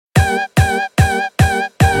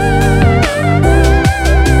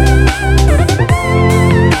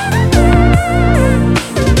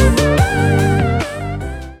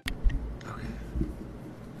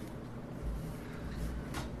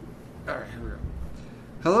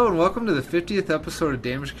Hello and welcome to the 50th episode of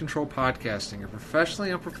Damage Control Podcasting, a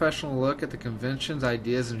professionally unprofessional look at the conventions,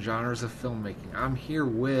 ideas, and genres of filmmaking. I'm here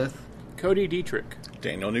with... Cody Dietrich.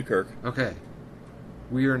 Daniel Newkirk. Okay.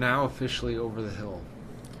 We are now officially over the hill.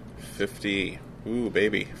 50. Ooh,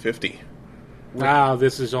 baby. 50. Wow,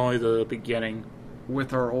 this is only the beginning.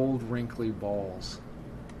 With our old wrinkly balls.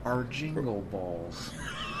 Our jingle balls.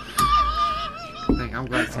 I'm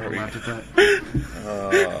glad someone laughed at that.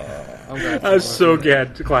 I'm so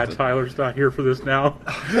glad Tyler's not here for this now.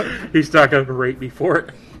 He's not going to rate me for it.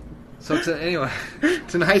 So anyway,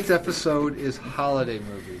 tonight's episode is holiday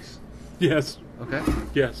movies. Yes. Okay?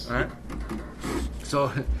 Yes. All right.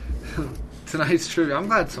 So tonight's trivia. I'm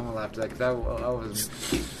glad someone laughed at that because I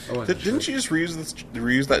wasn't Didn't you just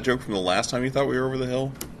reuse that joke from the last time you thought we were over the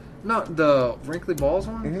hill? No, the wrinkly balls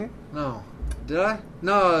one? Mm-hmm. No. Did I?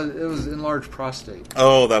 No, it was enlarged prostate.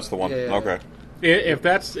 Oh, that's the one. Yeah. Okay.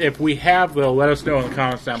 If we have, though, let us know in the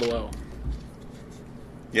comments down below.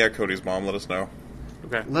 Yeah, Cody's mom, let us know.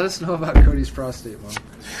 Okay. Let us know about Cody's prostate, Mom.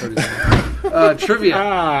 Cody's mom.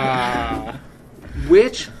 Trivia.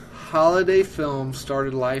 Which holiday film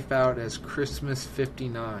started life out as Christmas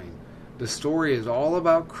 59? The story is all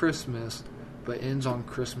about Christmas, but ends on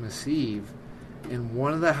Christmas Eve. And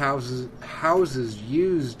one of the houses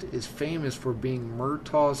used is famous for being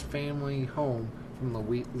Murtaugh's family home from the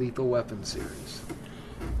Lethal Weapon series.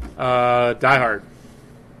 Die Hard.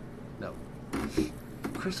 No.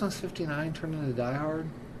 Christmas 59 turned into Die Hard?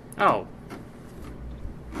 Oh.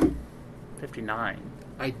 59.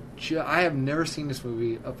 I have never seen this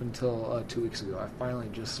movie up until 2 weeks ago. I finally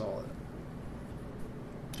just saw it.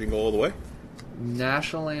 Jingle all the way?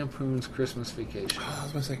 National Lampoon's Christmas Vacation. Oh, that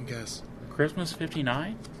was my second guess. Christmas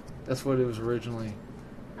 59? That's what it was originally.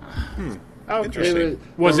 Oh, interesting.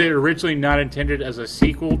 Was it originally not intended as a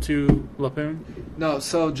sequel to Lapoon? No,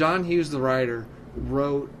 so John Hughes, the writer,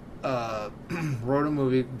 wrote a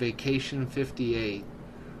movie, Vacation 58,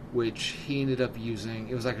 which he ended up using.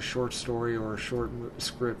 It was like a short story or a short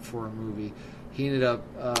script for a movie. He ended up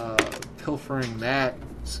pilfering that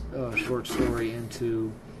short story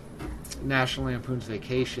into National Lampoon's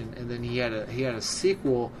Vacation, and then he had a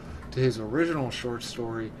sequel to his original short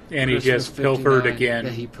story, and Christmas he just pilfered 59, again.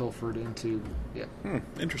 that he pilfered into. Yeah.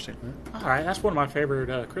 Interesting. All right, that's one of my favorite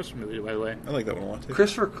Christmas movies, by the way. I like that one a lot, too.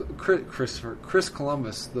 Chris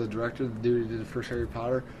Columbus, the director, the dude who did the first Harry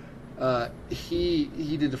Potter, he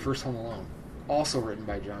did the first Home Alone, also written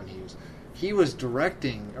by John Hughes. He was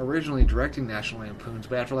originally directing National Lampoons,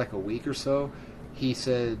 but after like a week or so, he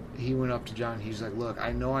said he went up to John Hughes like, "Look,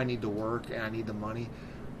 I know I need to work and I need the money,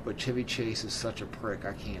 but Chevy Chase is such a prick.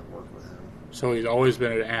 I can't work with him." So he's always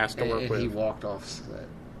been an ass to work and with. he walked off set,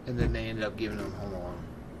 and then they ended up giving him Home Alone.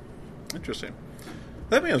 Interesting.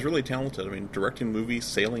 That man's really talented. I mean, directing movies,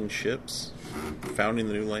 sailing ships, founding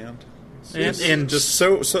the new land. And Just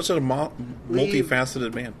such a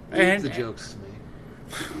multifaceted man. Leave the jokes to me.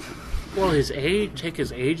 Well, take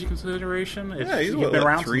his age in consideration. Yeah, he's been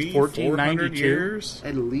around since since 1492. years.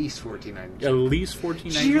 At least 1492. At least Did you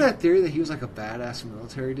 1492. hear that theory that he was like a badass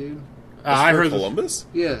military dude? I heard Columbus?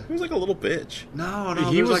 Yeah. He was like a little bitch. No,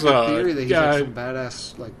 He there was was like a theory that he's like some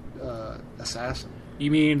badass assassin.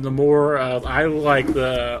 You mean the more I like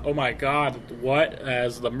the oh my god what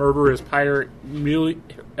as the murderous pirate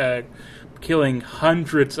killing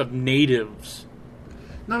hundreds of natives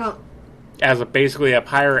No. as basically a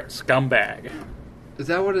pirate scumbag. Is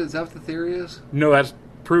that what the theory is? No, that's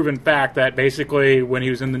proven fact that basically when he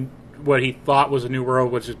was in what he thought was a new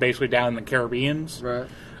world, which is basically down in the Caribbeans, Right.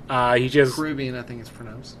 he just Caribbean, I think it's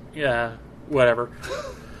pronounced. yeah, whatever.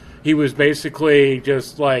 He was basically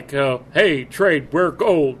just like, hey, trade, we're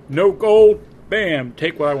gold. No gold, bam,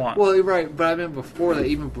 take what I want. Well, you're right, but I meant before that,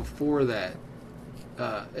 even before that,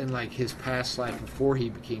 in like his past life, before he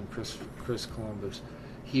became Chris Columbus,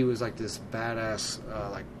 he was like this badass,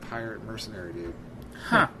 like pirate mercenary dude.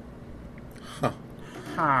 Huh.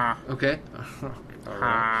 Okay. All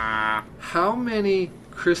right. How many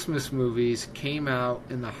Christmas movies came out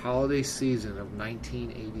in the holiday season of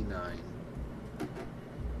 1989?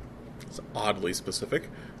 It's oddly specific.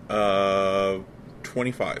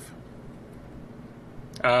 25.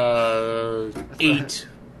 8.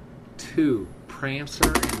 2.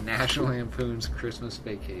 Prancer and National Lampoon's Christmas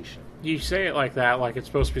Vacation. You say it like that, like it's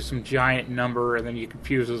supposed to be some giant number, and then you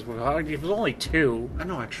confuse us with, it was only 2. I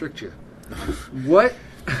know, I tricked you. What?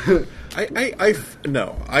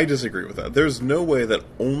 No, I disagree with that. There's no way that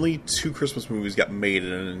only 2 Christmas movies got made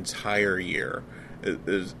in an entire year. It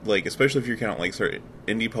is like, especially if you count like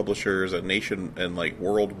indie publishers, a nation, and like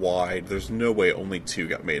worldwide. There's no way only 2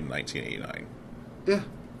 got made in 1989. Yeah.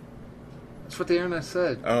 That's what the internet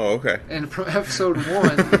said. Oh, okay. And from episode 1,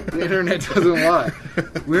 the internet doesn't lie.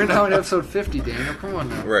 We're now in episode 50, Daniel. Come on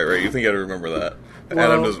now. Right. You think I'd remember that?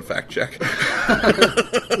 Well- Adam doesn't fact check.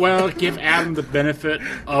 Well, give Adam the benefit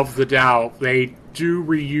of the doubt. They do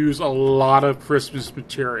reuse a lot of Christmas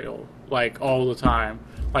material, like, all the time.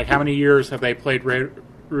 Like, how many years have they played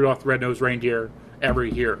Rudolph the Red-Nosed Reindeer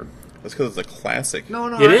every year? That's because it's a classic. No,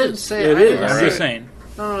 It I didn't is. say It I is. didn't I'm say- just saying.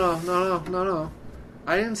 No.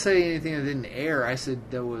 I didn't say anything that didn't air. I said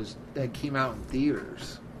that came out in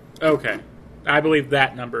theaters. Okay. I believe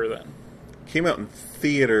that number then. Came out in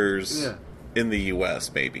theaters Yeah. in the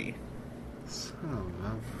U.S., maybe. I don't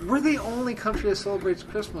know. We're the only country that celebrates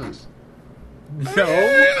Christmas. No.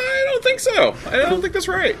 I don't think so. I don't think that's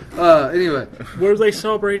right. Anyway, Where do they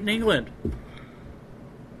celebrate in England?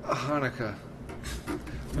 Hanukkah.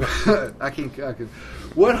 I can.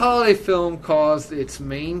 What holiday film caused its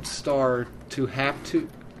main star to have to?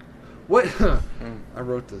 What? I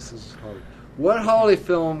wrote this. This is hard. What holiday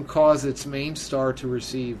film caused its main star to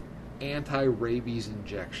receive anti-rabies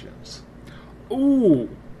injections? Ooh.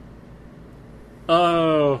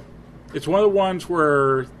 It's one of the ones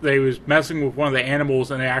where they was messing with one of the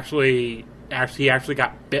animals and he actually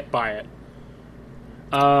got bit by it.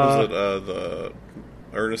 Was it the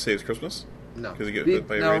Ernest Saves Christmas? No. 'Cause you get bit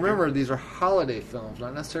by a Now reindeer? remember, these are holiday films,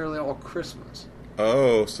 not necessarily all Christmas.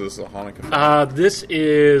 Oh, so this is a Hanukkah film. This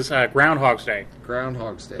is Groundhog's Day.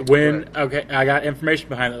 Groundhog's Day. When correct. okay, I got information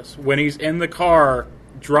behind this. When he's in the car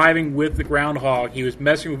driving with the groundhog, he was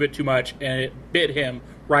messing with it too much, and it bit him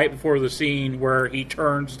right before the scene where he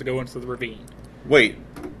turns to go into the ravine. Wait,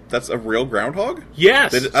 that's a real groundhog?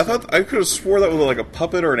 Yes, I thought I could have swore that was like a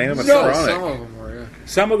puppet or an animatronic. No, some of them were. Yeah.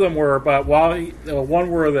 some of them were, but while the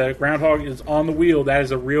one where the groundhog is on the wheel, that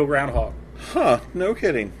is a real groundhog. Huh? No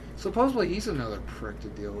kidding. Supposedly he's another prick to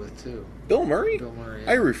deal with too. Bill Murray? Bill Murray.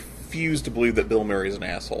 I refuse to believe that Bill Murray is an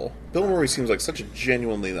asshole. Bill Murray seems like such a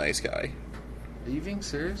genuinely nice guy. Are you being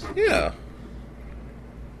serious? Yeah,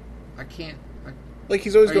 I can't. like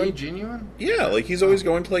he's always Are you going. genuine? Yeah, like he's always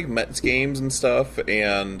going to like Mets games and stuff,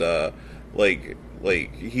 and like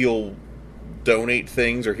he'll donate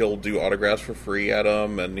things or he'll do autographs for free at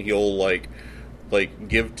them, and he'll like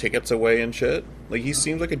give tickets away and shit. Like he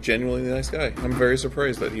seems like a genuinely nice guy. I'm very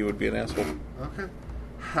surprised that he would be an asshole. Okay.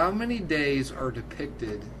 How many days are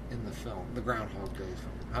depicted in the film, the Groundhog Day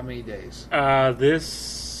film? How many days?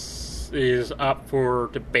 This is up for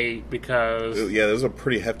debate because, Yeah, there's a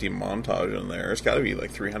pretty hefty montage in there. It's got to be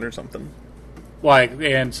like 300 something. like,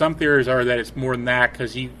 and some theories are that it's more than that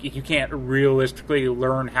because you can't realistically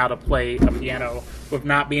learn how to play a piano with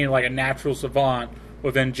not being like a natural savant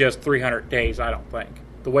within just 300 days. I don't think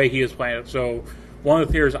the way he is playing it. So one of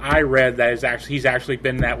the theories I read that is he's actually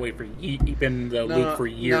been that way for been the loop for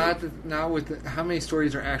years. Not with how many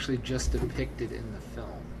stories are actually just depicted in the film.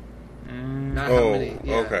 Not Oh, how many.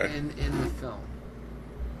 Yeah, okay. in the film.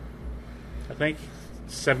 I think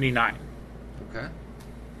 79. Okay.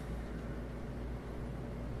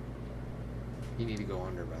 You need to go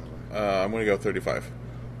under, by the way. I'm going to go 35.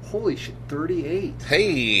 Holy shit, 38.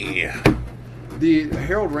 Hey! The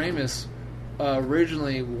Harold Ramis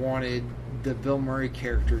originally wanted the Bill Murray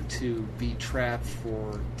character to be trapped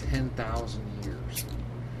for 10,000 years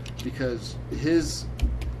because there's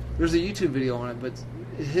a YouTube video on it, but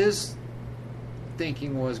his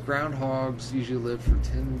thinking was groundhogs usually live for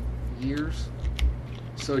 10 years,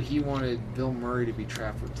 so he wanted Bill Murray to be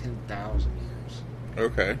trapped for 10,000 years.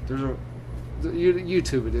 Okay. There's a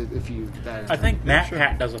YouTube it if you that. I think Matt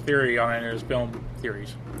Pat does a theory on it in his film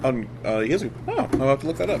theories. He has I'll have to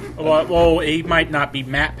look that up. Well, he might not be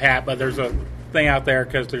Matt Pat, but there's a thing out there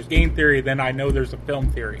because there's game theory. Then I know there's a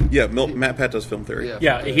film theory. Yeah, Matt Pat does film theory.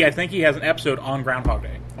 Yeah. I think he has an episode on Groundhog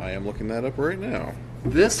Day. I am looking that up right now.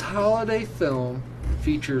 This holiday film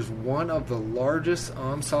features one of the largest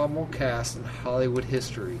ensemble casts in Hollywood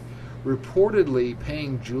history, reportedly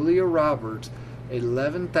paying Julia Roberts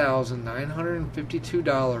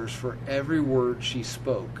 $11,952 for every word she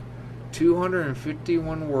spoke,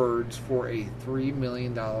 251 words for a $3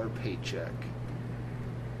 million paycheck.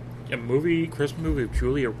 A Christmas movie with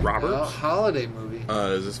Julia A Roberts. holiday movie.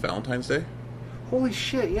 Is this Valentine's Day? Holy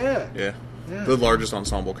shit, yeah. Yeah. Yeah. The largest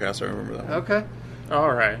ensemble cast, I remember that one. Okay.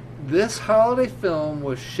 All right. This holiday film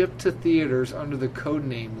was shipped to theaters under the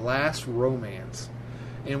codename Last Romance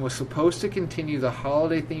and was supposed to continue the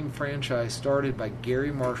holiday-themed franchise started by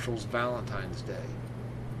Gary Marshall's Valentine's Day.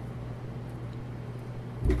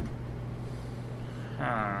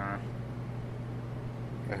 I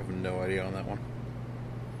have no idea on that one.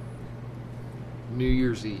 New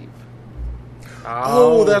Year's Eve.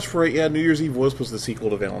 Oh, that's right. Yeah, New Year's Eve was supposed to be the sequel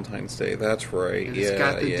to Valentine's Day. That's right. And yeah, it's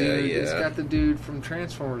got the dude. yeah. It's got the dude from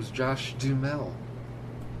Transformers, Josh Duhamel.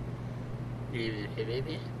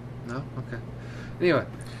 No, okay. Anyway,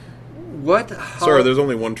 what? Sorry, there's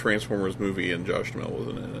only one Transformers movie, and Josh Duhamel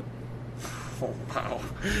wasn't in it. Oh,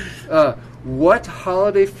 wow. What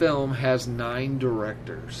holiday film has 9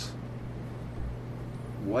 directors?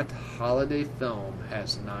 What holiday film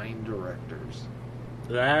has 9 directors?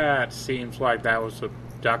 That seems like that was a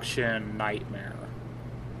production nightmare.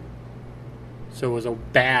 So it was a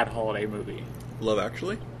bad holiday movie. Love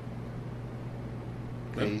Actually?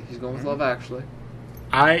 Okay, he's going with Love Actually.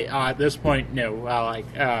 I at this point, no. I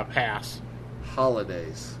like pass.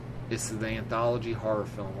 Holidays. It's the anthology horror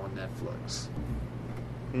film on Netflix.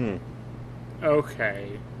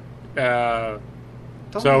 Okay. Don't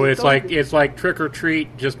So be- it's don't be- like Trick or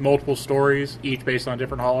Treat, just multiple stories, each based on a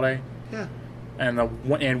different holiday. Yeah. And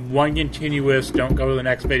one continuous. Don't go to the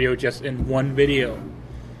next video, just in one video.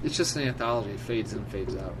 It's just an anthology. It fades in,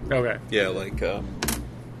 fades out. Okay. Yeah, like,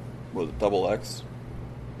 was it Double X?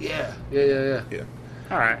 Yeah. Yeah.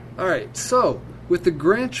 All right. All right. So with the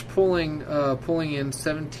Grinch pulling in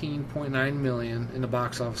 17.9 million in the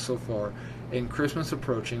box office so far, and Christmas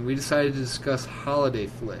approaching, we decided to discuss holiday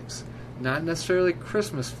flicks. Not necessarily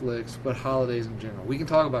Christmas flicks, but holidays in general. We can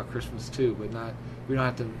talk about Christmas too, but we don't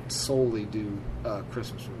have to solely do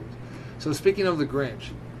Christmas movies. So speaking of the Grinch,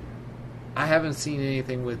 I haven't seen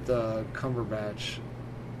anything with Cumberbatch's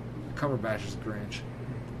Grinch.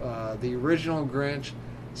 The original Grinch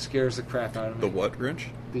scares the crap out of me. The what Grinch?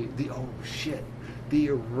 The oh shit,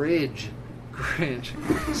 the Ridge Grinch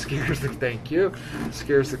scares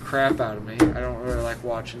the crap out of me. I don't really like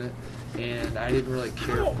watching it, and I didn't really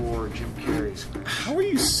care for Jim Carrey's Grinch. How are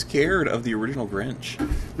you scared of the original Grinch?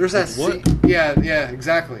 There's that What? scene. Yeah,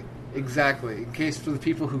 exactly. In case for the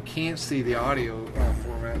people who can't see the audio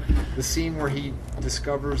format, the scene where he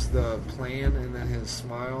discovers the plan and then his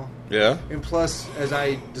smile. Yeah? And plus, as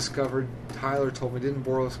I discovered, Tyler told me, didn't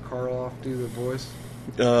Boris Karloff do the voice?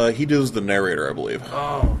 He does the narrator, I believe.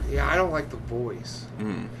 Oh, yeah, I don't like the voice.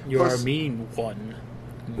 You Plus- are a mean one.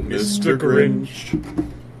 Mr. Grinch,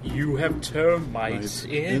 You have termites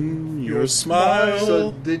in your smile.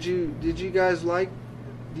 So, did you guys like?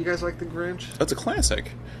 Do you guys like the Grinch? That's a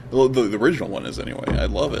classic. Well, the original one is anyway. I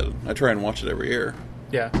love it. I try and watch it every year.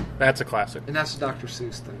 Yeah, that's a classic. And that's the Dr.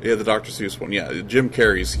 Seuss thing. Yeah, the Dr. Seuss one. Yeah, Jim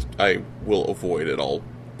Carrey's I will avoid at all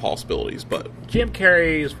possibilities, but Jim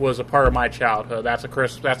Carrey's was a part of my childhood. That's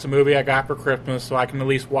a movie I got for Christmas, so I can at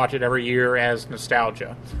least watch it every year as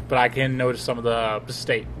nostalgia. But I can notice some of the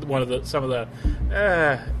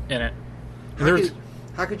in it.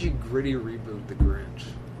 How could you gritty reboot the Grinch?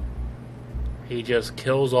 He just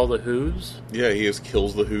kills all the Who's. yeah, he just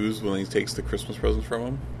kills the Who's when he takes the Christmas presents from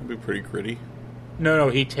him. It'd be pretty gritty. No,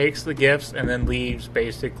 he takes the gifts and then leaves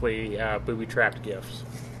basically booby-trapped gifts.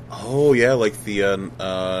 Oh yeah, like the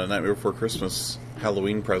Nightmare Before Christmas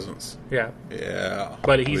Halloween presents. Yeah. Yeah,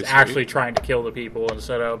 But he's Pretty actually sweet. trying to kill the people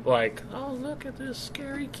instead of like, oh, look at this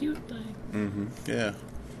scary, cute thing. Yeah,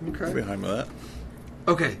 Okay. behind that.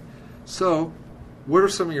 Okay. So, what are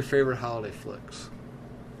some of your favorite holiday flicks?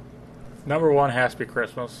 Number one has to be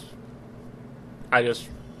Christmas.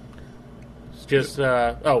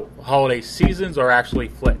 Holiday seasons are actually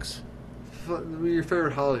flicks. Your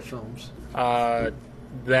favorite holiday films?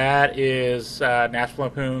 That is National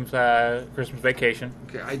Lampoon's Christmas Vacation.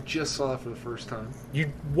 Okay, I just saw that for the first time.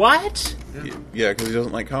 You what? Yeah, because he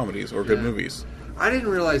doesn't like comedies or good Yeah. movies. I didn't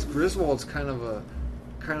realize Griswold's kind of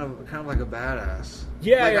like a badass.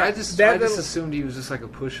 Yeah, Like, yeah, I just that- assumed he was just like a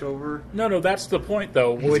pushover. No, that's the point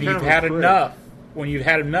though. He's When kind you've of a had prick.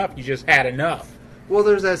 enough, you just had enough. Well,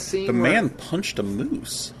 there's that scene. The where, man punched a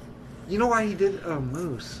moose. You know why he did a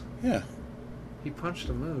moose? Yeah, He punched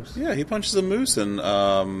a moose. yeah, he punches a moose in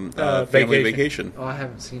Family Vacation. Vacation. Oh, I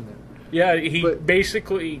haven't seen it. Yeah, he But-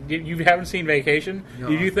 basically. You haven't seen Vacation? No.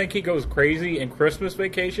 Did you think he goes crazy in Christmas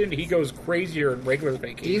Vacation? He goes crazier in regular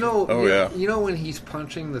Vacation. Do you know? Oh, yeah. You know when he's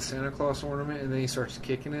punching the Santa Claus ornament and then he starts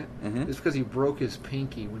kicking it? Mm-hmm. It's because he broke his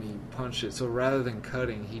pinky when he punched it. So rather than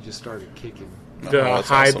cutting, he just started kicking. to Oh, that's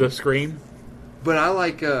hide awesome. the scream? But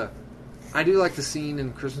I do like the scene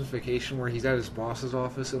in Christmas Vacation where he's at his boss's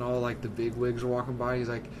office and all like the big wigs are walking by. He's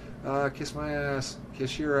like, "Kiss my ass,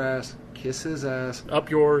 kiss your ass, kiss his ass." Up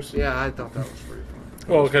yours? Yeah, I thought that was pretty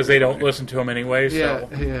funny. Well, because they don't listen to him anyway. So. Yeah,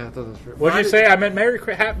 I thought that was pretty. What'd you say? I meant Merry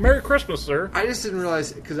Christmas, sir. I just didn't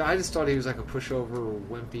realize because I just thought he was like a pushover,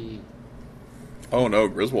 wimpy Oh no,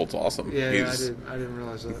 Griswold's awesome. Yeah, I didn't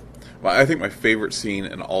realize that. I think my favorite scene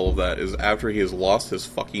in all of that is after he has lost his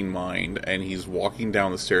fucking mind and he's walking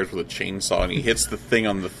down the stairs with a chainsaw and he hits the thing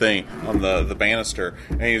on the banister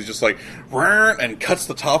and he's just like and cuts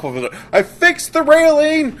the top of it. I fixed the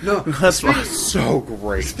railing. No, that's so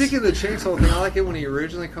great. Speaking of the chainsaw thing, I like it when he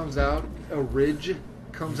originally comes out. A ridge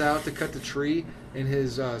comes out to cut the tree, and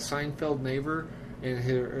his Seinfeld neighbor and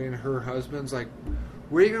her husband's like,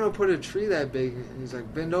 "Where are you going to put a tree that big?" And he's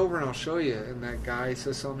like, "Bend over and I'll show you." And that guy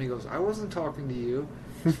says something. He goes, "I wasn't talking to you."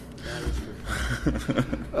 That is pretty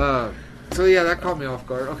funny. So yeah, that caught me off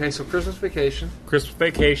guard. Okay, so Christmas Vacation. Christmas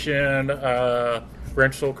Vacation,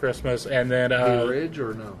 Grinch Stole Christmas, and then The Ridge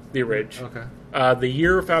or no? The Ridge. Okay. The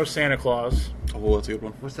Year Without Santa Claus. Oh, that's a good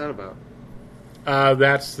one. What's that about?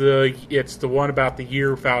 It's the one about the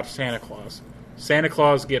year without Santa Claus. Santa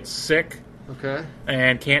Claus gets sick. Okay.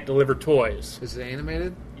 And can't deliver toys. Is it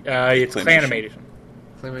animated? It's Claymation.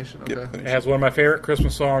 Claymation. Okay. Yep, It has one of my favorite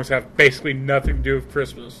Christmas songs. Have basically nothing to do with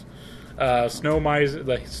Christmas. Snow Miser,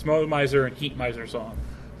 the Snow Miser and Heat Miser song.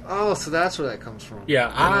 Oh, so that's where that comes from.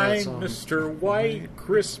 Yeah, I I'm know that song. Mr. White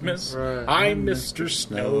Christmas. Right. I'm Mr.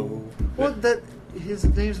 Snow. Well, his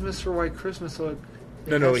name's Mr. White Christmas, so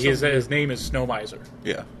No, his name is Snow Miser.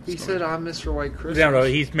 Yeah. He said, "I'm Mr. White Christmas." No,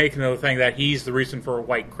 he's making the thing that he's the reason for a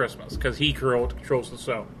White Christmas because he controls the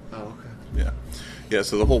snow. Oh, okay. Yeah. Yeah,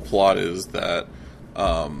 so the whole plot is that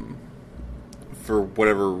for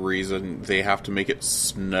whatever reason they have to make it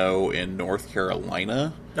snow in North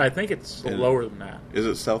Carolina. I think it's lower than that. Is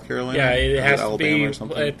it South Carolina? Yeah, it has to Alabama be. Or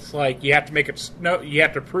something? It's like you have to make it snow. You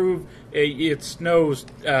have to prove it snows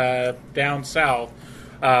down south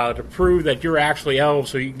to prove that you're actually elves,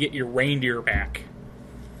 so you can get your reindeer back.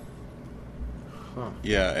 Huh.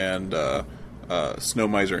 Yeah, and Snow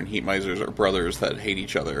Miser and Heat Misers are brothers that hate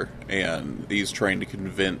each other, and he's trying to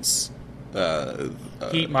convince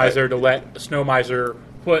Heat Miser to let Snow Miser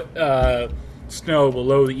put snow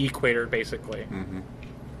below the equator, basically. Mm-hmm.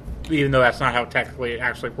 Even though that's not how technically it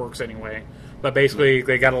actually works anyway. But basically,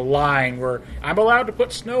 they got a line where I'm allowed to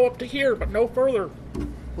put snow up to here, but no further.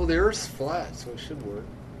 Well, the Earth's flat, so it should work.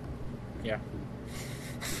 Yeah.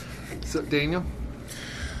 So, Daniel?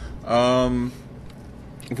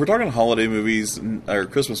 If we're talking holiday movies or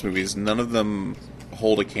Christmas movies, none of them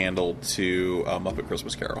hold a candle to Muppet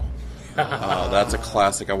Christmas Carol. That's a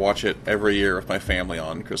classic. I watch it every year with my family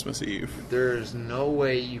on Christmas Eve. There's no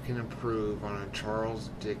way you can improve on a Charles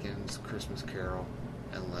Dickens Christmas Carol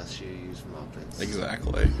unless you use Muppets.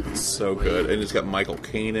 Exactly. It's so good. And it's got Michael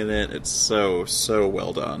Caine in it. It's so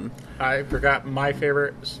well done. I forgot my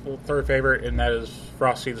third favorite, and that is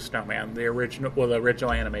Frosty the Snowman, the original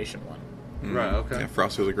animation one. Right, okay. Yeah,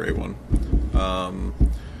 Frosty was a great one.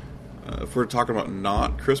 If we're talking about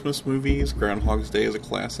not Christmas movies, Groundhog's Day is a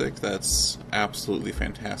classic. That's absolutely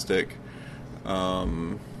fantastic. Yeah,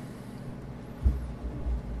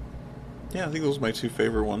 I think those are my two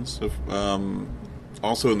favorite ones.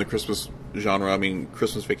 Also in the Christmas genre, I mean,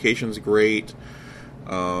 Christmas Vacation's great.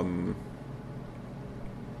 I'd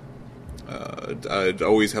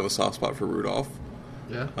always have a soft spot for Rudolph.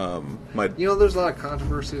 Yeah. There's a lot of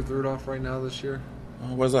controversy with Rudolph right now this year.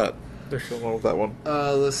 What's that? There's a little That one.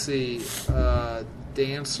 Let's see.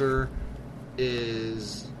 Dancer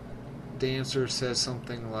says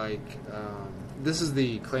something like, this is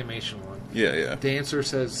the claymation one. Yeah. Dancer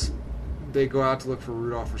says they go out to look for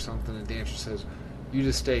Rudolph or something, and Dancer says, "You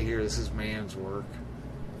just stay here. This is man's work."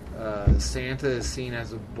 Santa is seen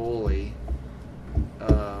as a bully.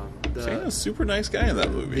 Santa's a super nice guy in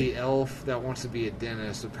that movie. The elf that wants to be a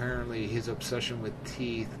dentist, apparently his obsession with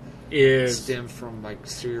teeth stemmed from like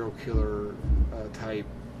serial killer type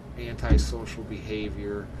antisocial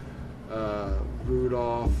behavior.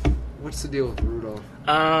 Rudolph, what's the deal with Rudolph?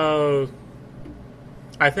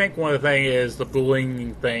 I think one of the things is the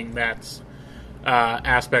bullying thing. That's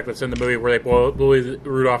aspect that's in the movie where they bully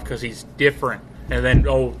Rudolph because he's different, and then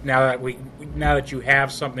now that you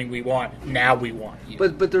have something we want, now we want you.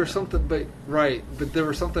 But there's something, but there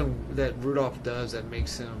was something that Rudolph does that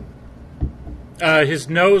makes him. His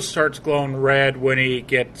nose starts glowing red when he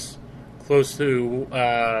gets close to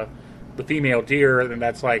the female deer, and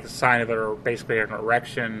that's like a sign of basically an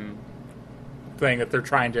erection thing that they're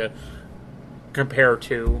trying to compare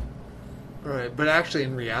to. Right, but actually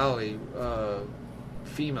in reality,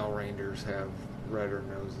 female reindeers have redder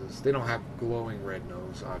noses. They don't have glowing red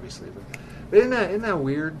nose, obviously. But isn't that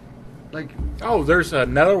weird? Like, there's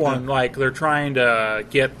another one. Like they're trying to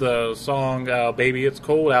get the song "Baby It's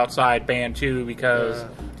Cold Outside" banned too because.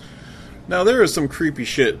 Now there is some creepy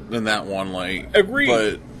shit in that one. Like, agreed.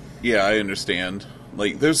 But yeah, I understand.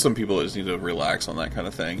 like, there's some people that just need to relax on that kind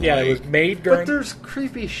of thing. Yeah, like, it was made during. But there's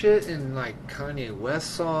creepy shit in like Kanye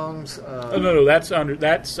West songs. Oh, no, that's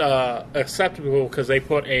acceptable because they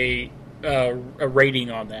put a rating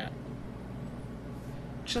on that.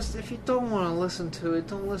 Just if you don't want to listen to it,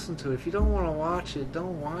 don't listen to it. If you don't want to watch it,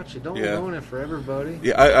 don't watch it. Don't ruin it for everybody.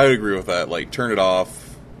 Yeah, I agree with that. Like, turn it off.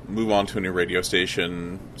 Move on to a new radio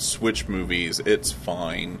station, switch movies, it's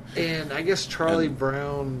fine. And I guess Charlie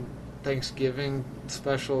Brown Thanksgiving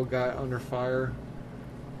special got under fire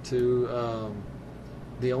to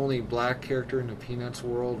the only black character in the Peanuts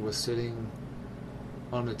world was sitting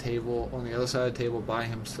on the table, on the other side of the table by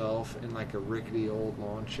himself in like a rickety old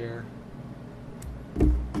lawn chair.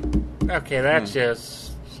 Okay, that's just...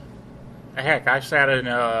 Heck, I sat in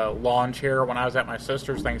a lawn chair when I was at my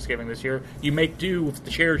sister's Thanksgiving this year. You make do with the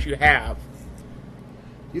chairs you have.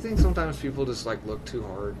 You think sometimes people just like look too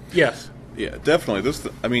hard? Yes. Yeah, definitely.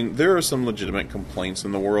 There are some legitimate complaints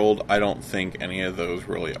in the world. I don't think any of those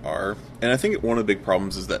really are. And I think one of the big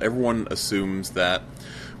problems is that everyone assumes that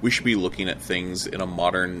we should be looking at things in a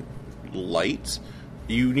modern light.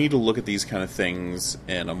 You need to look at these kind of things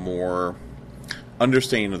in a more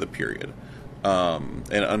understanding of the period.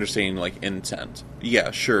 And understanding, like, intent.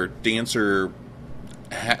 Yeah, sure, Dancer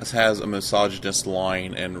has a misogynist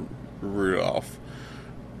line in Rudolph.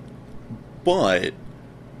 But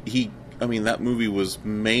that movie was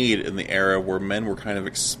made in the era where men were kind of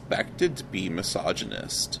expected to be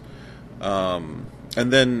misogynist.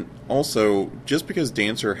 And then, also, just because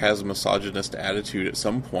Dancer has a misogynist attitude at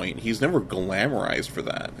some point, he's never glamorized for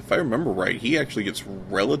that. If I remember right, he actually gets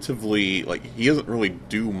relatively, like, he doesn't really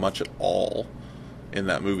do much at all in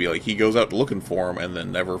that movie. Like, he goes out looking for them and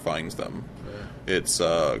then never finds them. Yeah. It's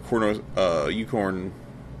Yukon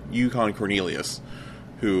Cornelius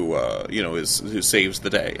who saves the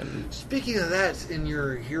day. And speaking of that, in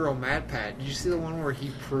your hero Mad Pat, did you see the one where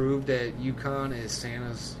he proved that Yukon is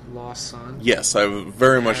Santa's lost son? Yes, I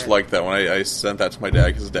very much liked that one. I sent that to my dad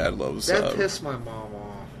because dad loves that. Pissed my mom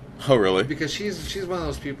off. Oh, really? Because she's one of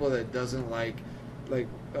those people that doesn't like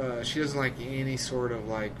she doesn't like any sort of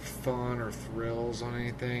like fun or thrills on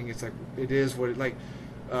anything. It's like it is what it like.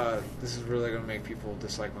 This is really going to make people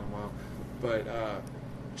dislike my mom, but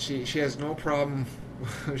she has no problem.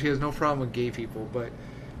 She has no problem with gay people, but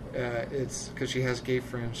it's because she has gay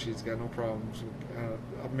friends. She's got no problems.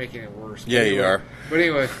 I'm making it worse. Yeah, anyway, you are. But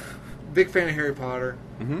anyway, big fan of Harry Potter.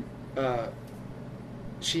 Mm-hmm.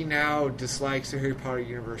 She now dislikes the Harry Potter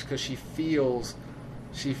universe because she feels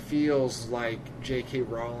like J.K.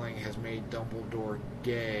 Rowling has made Dumbledore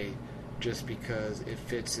gay just because it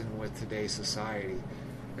fits in with today's society.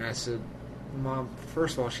 And I said, Mom,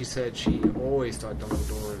 first of all, she said she always thought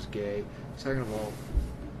Dumbledore was gay. Second of all,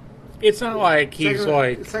 it's not like he's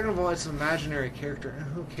like... Second of all, it's an imaginary character, and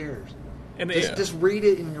who cares? And just read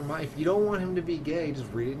it in your mind. If you don't want him to be gay,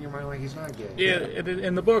 just read it in your mind like he's not gay. Yeah,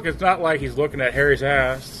 in the book, it's not like he's looking at Harry's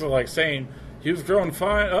ass, like saying, "You've grown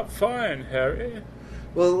fine, Harry."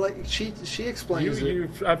 Well, like she explains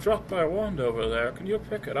I dropped my wand over there. Can you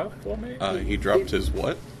pick it up for me? He dropped his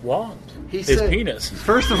what? Wand. His penis.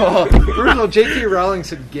 First of all, J.K. Rowling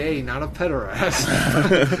said gay, not a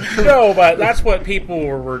pederast. No, but that's what people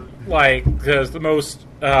were like, because the most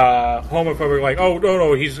homophobic, like, oh,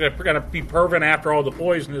 no, he's going to be perving after all the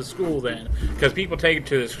boys in his school then. Because people take it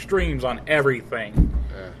to the extremes on everything.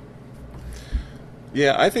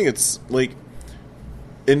 Yeah, I think it's, like,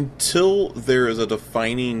 until there is a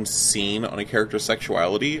defining scene on a character's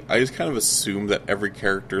sexuality, I just kind of assume that every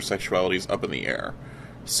character's sexuality is up in the air.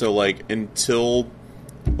 So, like, until,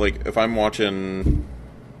 like, if I'm watching...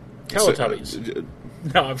 Teletubbies.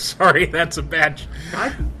 No, I'm sorry, that's a bad...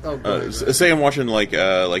 say I'm watching, like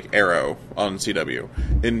Arrow on CW.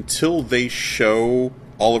 Until they show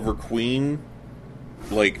Oliver Queen,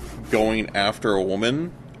 like, going after a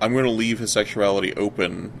woman... I'm going to leave his sexuality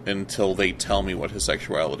open until they tell me what his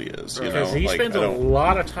sexuality is. You know? Because he spends a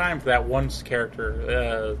lot of time for that one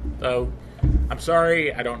character. I'm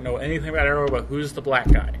sorry, I don't know anything about Arrow, but who's the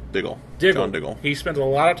black guy? Diggle. John Diggle. He spends a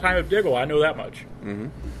lot of time with Diggle, I know that much. Mm-hmm.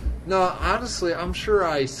 No, honestly, I'm sure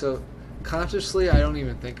consciously I don't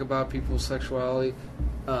even think about people's sexuality.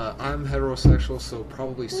 I'm heterosexual, so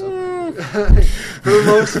probably for the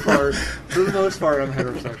most part, I'm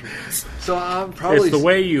heterosexual. So I'm probably... It's the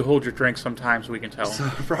way you hold your drink sometimes, we can tell. So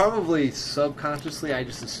probably subconsciously, I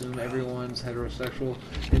just assume everyone's heterosexual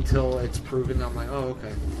until it's proven. I'm like, oh,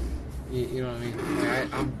 okay. You know what I mean?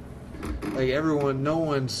 Like, I'm like everyone. No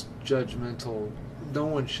one's judgmental. No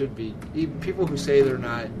one should be. Even people who say they're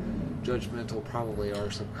not judgmental probably are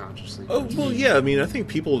subconsciously. Oh, well, yeah. I mean, I think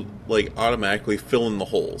people like automatically fill in the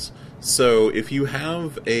holes. So if you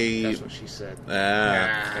have That's what she said.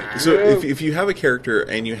 So if you have a character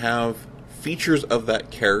and you have features of that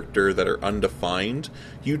character that are undefined,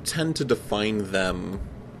 you tend to define them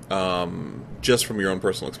just from your own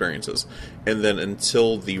personal experiences. And then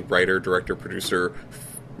until the writer, director, producer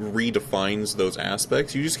redefines those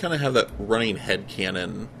aspects, you just kind of have that running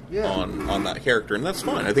headcanon on that character. And that's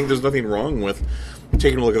fine. I think there's nothing wrong with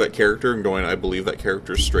taking a look at that character and going, I believe that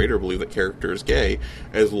character is straight or believe that character is gay,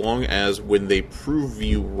 as long as when they prove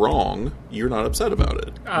you wrong, you're not upset about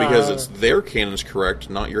it. Because it's their canon's correct,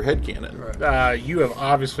 not your headcanon. Right. You have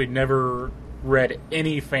obviously never read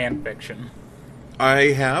any fan fiction.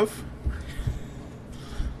 I have.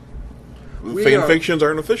 Fan fictions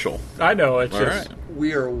aren't official. I know, it's All just... right.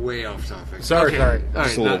 We are way off topic. Sorry. All right,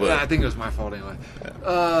 Just a little bit. I think it was my fault anyway.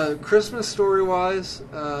 Christmas story-wise,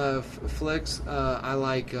 flicks, I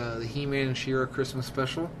like the He-Man and She-Ra Christmas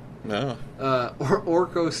special. No.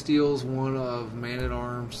 Orko steals one of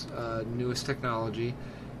Man-at-Arms' newest technology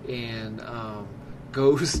and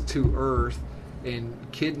goes to Earth and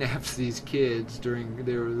kidnaps these kids during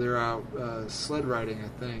they're out sled riding, I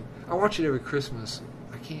think. I watch it every Christmas.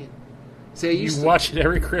 I can't... See, You watch it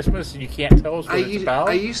every Christmas and you can't tell us what it's about?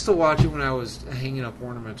 I used to watch it when I was hanging up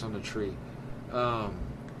ornaments on the tree. I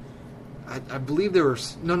believe there were...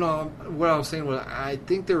 No, what I was saying was I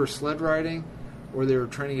think they were sled riding or they were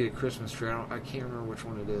trying to get a Christmas tree. I can't remember which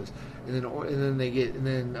one it is. And then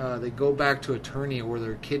they go back to Eternia where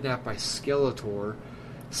they're kidnapped by Skeletor.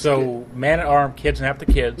 So, Man-at-Arms kidnap the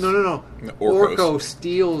kids. No. Orko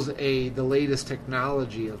steals the latest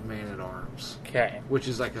technology of Man-at-Arms. Okay. Which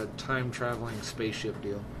is like a time-traveling spaceship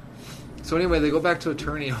deal. So anyway, they go back to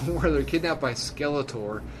Eternia where they're kidnapped by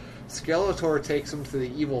Skeletor. Skeletor takes them to the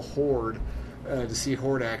evil Horde to see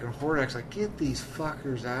Hordak, and Hordak's like, "Get these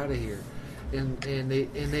fuckers out of here!" And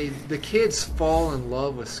the kids fall in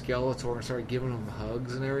love with Skeletor and start giving him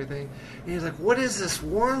hugs and everything. And he's like, "What is this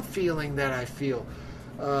warm feeling that I feel?"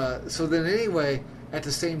 So then anyway, at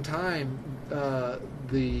the same time, at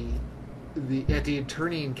the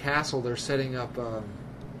Eternian Castle, they're setting up.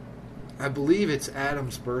 I believe it's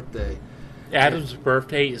Adam's birthday. Adam's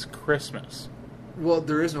birthday is Christmas. Well,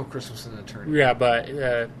 there is no Christmas in Eternia. Yeah, but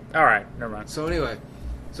all right, never mind. So anyway,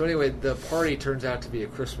 the party turns out to be a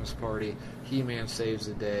Christmas party. He-Man saves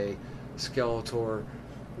the day. Skeletor,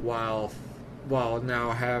 while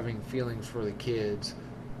now having feelings for the kids,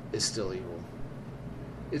 is still evil.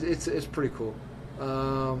 It's pretty cool.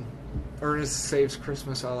 Ernest Saves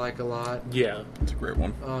Christmas I like a lot. Yeah. It's a great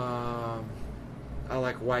one. I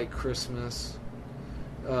like White Christmas.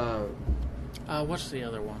 What's the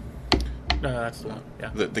other one? No, that's the one. Yeah.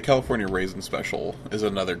 The California Raisin special is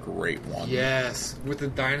another great one. Yes, with the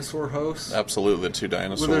dinosaur hosts. Absolutely, the two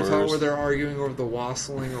dinosaurs. Where they're arguing over the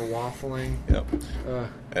wassailing or waffling.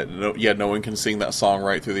 Yep. No one can sing that song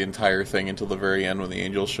right through the entire thing until the very end when the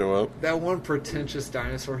angels show up. That one pretentious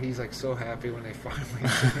dinosaur, he's like so happy when they finally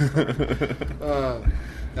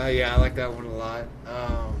yeah, I like that one a lot.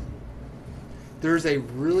 There's a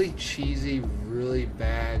really cheesy, really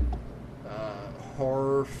bad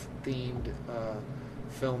horror-themed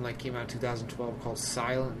film that came out in 2012 called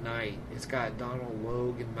Silent Night. It's got Donald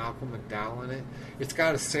Logue and Malcolm McDowell in it. It's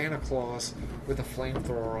got a Santa Claus with a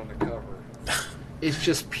flamethrower on the cover. It's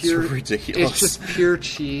just pure... It's ridiculous. It's just pure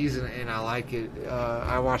cheese, and I like it.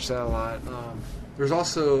 I watch that a lot. There's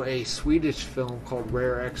also a Swedish film called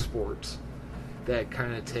Rare Exports that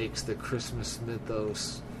kind of takes the Christmas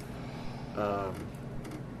mythos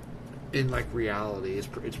in like reality. It's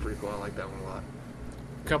pretty cool. I like that one a lot.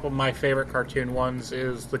 A couple of my favorite cartoon ones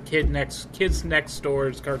is the Kids Next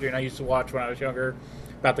Door's cartoon I used to watch when I was younger,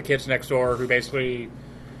 about the kids next door who basically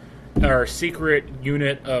are a secret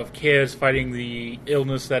unit of kids fighting the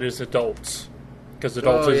illness that is adults, because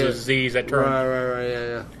adults is a disease that turns. Right,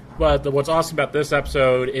 yeah. But what's awesome about this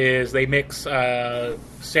episode is they mix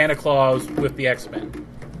Santa Claus with the X-Men.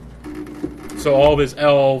 So all of his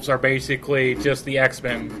elves are basically just the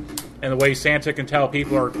X-Men. And the way Santa can tell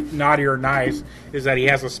people are naughty or nice is that he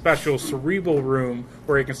has a special cerebral room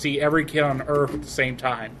where he can see every kid on Earth at the same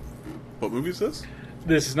time. What movie is this?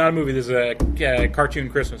 This is not a movie. This is a cartoon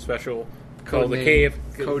Christmas special called The Cave.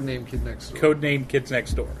 Codename Kid Next Door. Codename Kids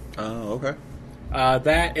Next Door. Oh, okay.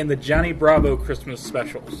 That and the Johnny Bravo Christmas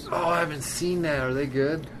specials. Oh, I haven't seen that. Are they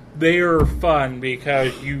good? They are fun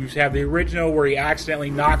because you have the original where he accidentally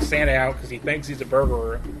knocks Santa out because he thinks he's a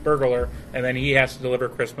burglar, and then he has to deliver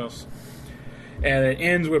Christmas. And it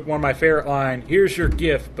ends with one of my favorite lines, "Here's your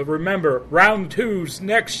gift, but remember, round 2's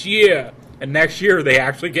next year." And next year they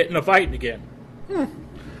actually get in a fight again.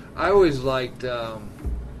 I always liked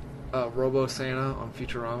Robo Santa on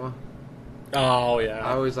Futurama. Oh yeah.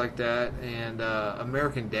 I always liked that, and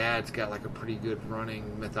American Dad's got like a pretty good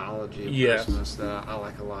running mythology of Yes. Christmas that I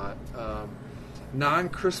like a lot.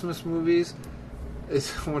 Non-Christmas movies,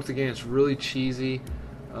 it's once again it's really cheesy.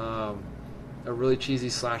 A really cheesy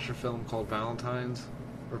slasher film called Valentine's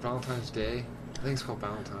Day. I think it's called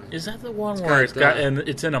Valentine. Is that the one It's where got and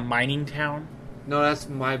it's in a mining town? No, that's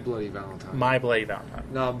My Bloody Valentine. My Bloody Valentine.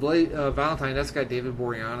 No, Valentine. That's got David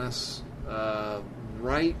Boreanaz.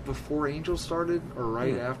 Right before Angel started, or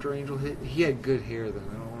right after Angel hit. He had good hair then.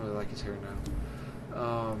 I don't really like his hair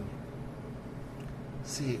now.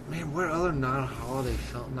 See, man, what other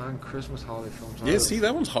non-Christmas holiday films? Are Yeah, there? see,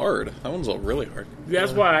 that one's hard. That one's really hard.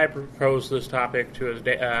 That's why I proposed this topic to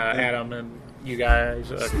Adam and you guys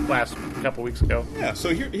last couple weeks ago. Yeah, so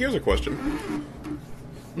here's a question.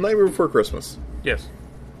 Nightmare Before Christmas. Yes,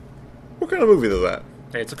 What kind of movie is that?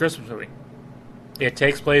 it's a Christmas movie. It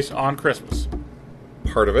takes place on Christmas.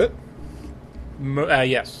 Part of it.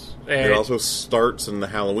 Yes. It also starts in the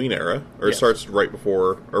Halloween era, or it Yes. starts right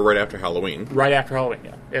before or right after Halloween. Right after Halloween,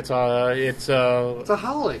 yeah. It's It's a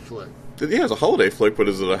holiday flick. Yeah, it's a holiday flick, but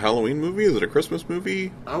is it a Halloween movie? Is it a Christmas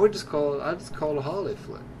movie? I'd just call it a holiday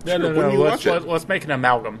flick. No, Sure, when do you watch it? Let's make an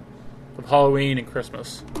amalgam of Halloween and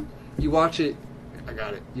Christmas. You watch it. I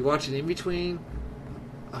got it. You watch it in between.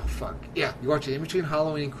 Oh fuck yeah! You watch it in between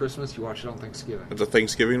Halloween and Christmas. You watch it on Thanksgiving. It's a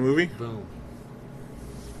Thanksgiving movie? Boom.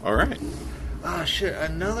 All right. Ah, shit.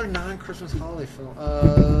 Another non-Christmas holiday film.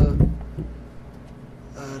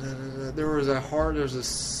 There was a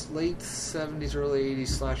late 70s, early 80s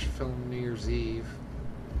slasher film, New Year's Eve.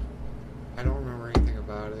 I don't remember anything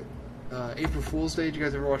about it. April Fool's Day, did you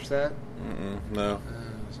guys ever watch that? No.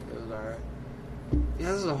 It was alright.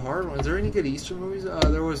 Yeah, this is a hard one. Is there any good Easter movies?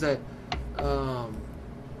 There was that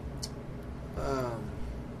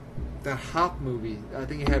Hop movie. I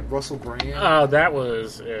think it had Russell Brand. Oh, that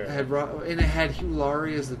was... It had Hugh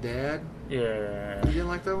Laurie as the dad. yeah. You didn't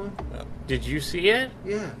like that one? Did you see it?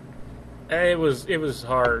 Yeah. It was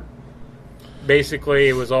hard. Basically,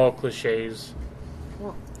 it was all cliches.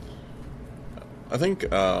 Well, I think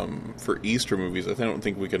for Easter movies, I don't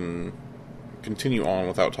think we can continue on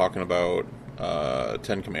without talking about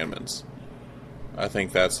Ten Commandments. I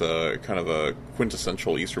think that's a kind of a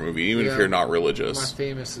quintessential Easter movie, even if Yeah. you're not my religious.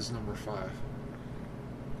 famous is number 5.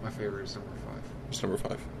 My favorite is number 5. It's number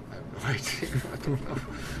 5. I have no idea. I don't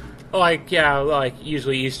know. Like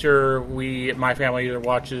usually Easter, my family either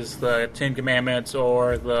watches the Ten Commandments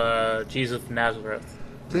or the Jesus of Nazareth.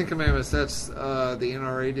 Ten Commandments, that's the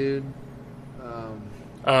NRA dude.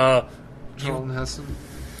 Charlton Heston.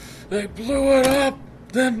 They blew it up,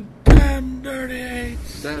 then damn dirty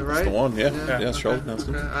eights. Is that right? the one, yeah. Yeah, okay, Charlton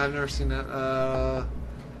Heston. okay. I've never seen that.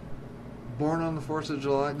 Born on the 4th of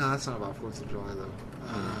July? No, that's not about 4th of July,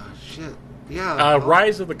 though. Shit. Yeah.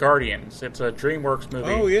 Rise of the Guardians. It's a DreamWorks movie.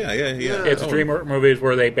 Oh, yeah. It's Oh. DreamWorks movies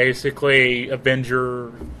where they basically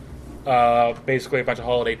Avenger, basically a bunch of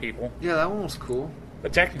holiday people. Yeah, that one was cool.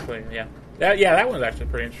 But technically, yeah. That one was actually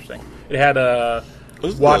pretty interesting. It had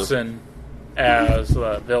Wasn't Watson as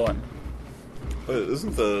the villain.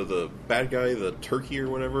 Isn't the bad guy the turkey or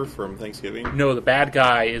whatever from Thanksgiving? No, the bad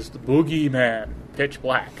guy is the boogeyman, Pitch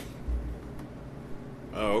Black.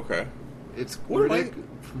 Oh, okay. It's What am I- Riddick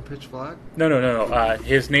from Pitch Black. No.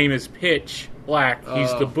 His name is Pitch Black.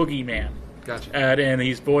 He's the Oh. boogeyman. Gotcha. And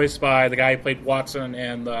he's voiced by the guy who played Watson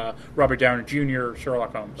and Robert Downey Jr.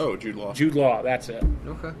 Sherlock Holmes. Oh, Jude Law. Jude Law, that's it.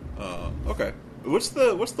 Okay. Okay. What's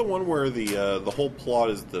the one where the whole plot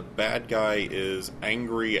is the bad guy is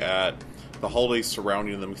angry at the holidays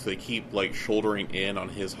surrounding them because they keep like shouldering in on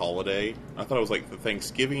his holiday? I thought it was like the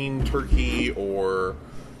Thanksgiving turkey, or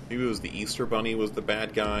maybe it was the Easter bunny was the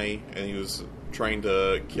bad guy, and he was trying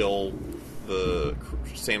to kill the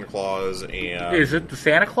Santa Claus and Is it the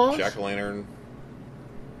Santa Claus? Jack-o'-lantern.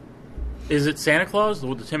 Is it Santa Claus,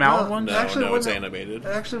 the Tim Allen one? No, Actually, no, it's wasn't animated.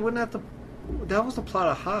 Actually, wasn't that was the plot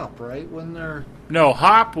of Hop, right? When they're No,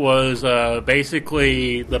 Hop was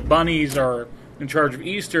basically the bunnies are in charge of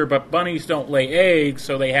Easter, but bunnies don't lay eggs,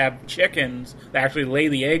 so they have chickens that actually lay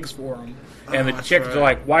the eggs for them. And the that's chickens are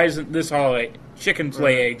right. like, why isn't this holiday? Chickens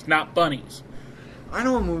lay Right. eggs, not bunnies. I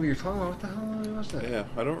know what movie you're talking about. What the hell was that? Yeah,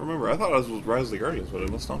 I don't remember. I thought it was Rise of the Guardians, but it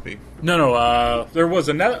must not be. No. There was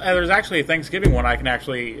another. There's actually a Thanksgiving one I can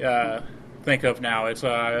actually think of now. It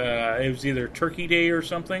was either Turkey Day or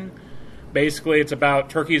something. Basically, it's about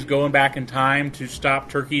turkeys going back in time to stop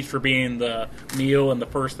turkeys for being the meal in the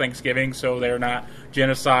first Thanksgiving, so they're not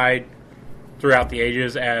genocide throughout the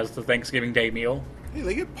ages as the Thanksgiving Day meal. Hey,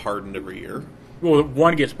 they get pardoned every year. Well,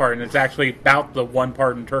 one gets pardoned. It's actually about the one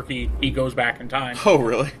pardoned turkey. He goes back in time. Oh,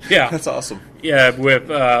 really? Yeah. That's awesome. Yeah, with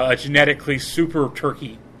a genetically super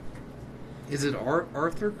turkey. Is it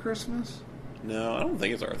Arthur Christmas? No, I don't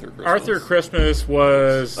think it's Arthur Christmas. Arthur Christmas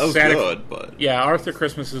was That was Santa. good, but... Yeah, Arthur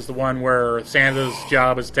Christmas is the one where Santa's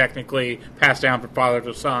job is technically passed down from father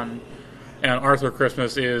to son. And Arthur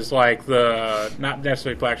Christmas is like the, not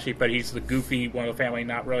necessarily black sheep, but he's the goofy one of the family,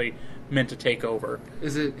 not really meant to take over.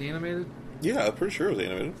 Is it animated? Yeah, I'm pretty sure it was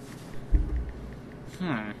animated.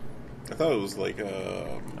 I thought it was like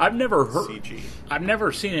I've never heard. CG. I've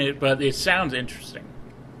never seen it, but it sounds interesting.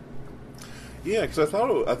 Yeah, because I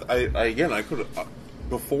thought I could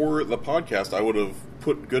before the podcast I would have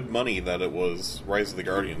put good money that it was Rise of the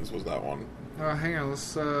Guardians was that one. Hang on,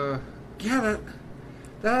 let's. Yeah,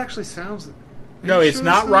 that actually sounds. No, Are you it's sure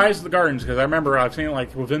not that's Rise of the Guardians, because I remember I've seen it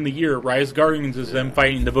like within the year. Rise of the Guardians is them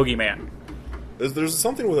fighting the Boogeyman. There's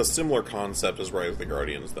something with a similar concept as Rise of the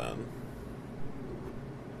Guardians. Then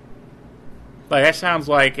Like that sounds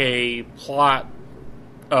like a plot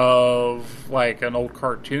of like an old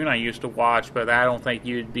cartoon I used to watch, but I don't think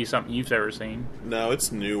it'd be something you've ever seen. no,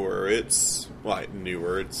 it's newer. It's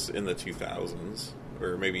newer. It's in the 2000s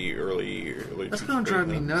or maybe early. That's going to drive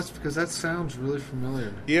me nuts because that sounds really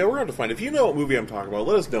familiar. Yeah, we're going to find. If you know what movie I'm talking about,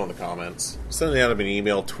 let us know in the comments. Send it out of an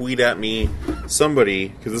email, tweet at me, somebody,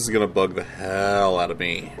 because this is going to bug the hell out of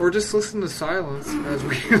me. Or just listen to silence as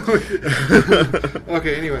we.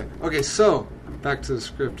 Okay. Anyway. Okay. So back to the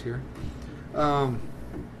script here.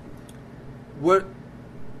 What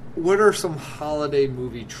are some holiday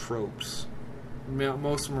movie tropes?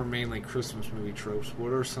 Most of them are mainly Christmas movie tropes.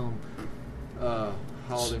 What are some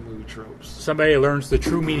holiday movie tropes? Somebody learns the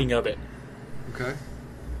true meaning of it. Okay.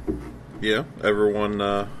 Yeah, everyone.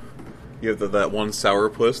 You have that one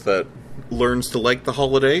sourpuss that learns to like the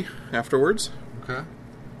holiday afterwards. Okay.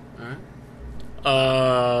 All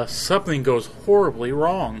right. Something goes horribly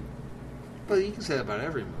wrong. But you can say that about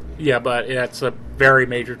every movie. Yeah, but that's a very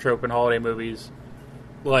major trope in holiday movies.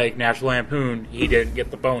 Like National Lampoon, he didn't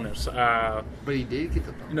get the bonus. But he did get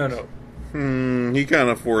the bonus. No. He kind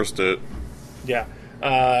of forced it. Yeah.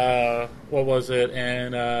 What was it?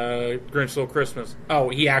 And Grinch Stole Christmas. Oh,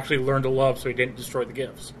 he actually learned to love, so he didn't destroy the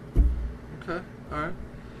gifts. Okay. All right.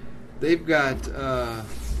 They've got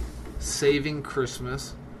Saving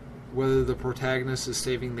Christmas. Whether the protagonist is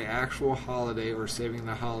saving the actual holiday or saving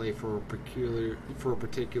the holiday for a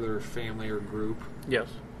particular family or group. Yes.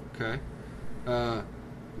 Okay.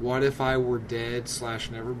 What If I Were Dead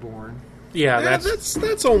 / Never Born. Yeah,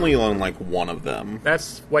 that's only on like one of them.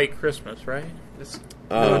 that's White Christmas, right?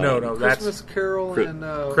 No. That's Christmas Carol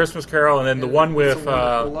and Christmas Carol, and then the one with It's a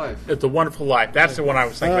Wonderful Life. It's a Wonderful Life. That's the one I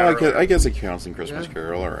was thinking about. I guess it counts in Christmas Yeah.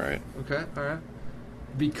 Carol. All right. Okay. All right.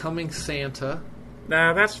 Becoming Santa.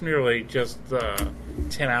 Nah, that's merely just the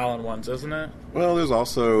Tim Allen ones, isn't it? Well, there's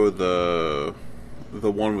also the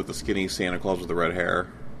one with the skinny Santa Claus with the red hair.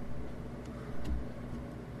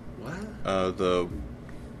 What? The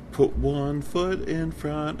put one foot in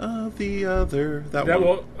front of the other. That one.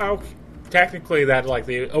 Well, technically, that like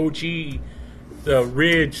the OG, the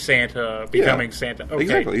Ridge Santa becoming Santa. Okay.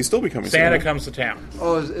 Exactly. He's still becoming Santa Santa. comes to town.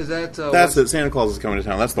 Oh, is that? That's it. Santa Claus is coming to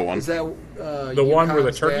town. That's the one. Is that The one where the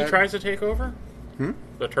Yukon's turkey dad? tries to take over? Hmm?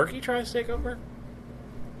 The turkey tries to take over?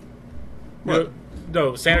 What?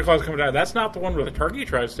 No, Santa Claus coming down. That's not the one where the turkey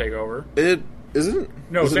tries to take over. It isn't.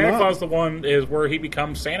 No, is it Santa not? Claus, the one is where he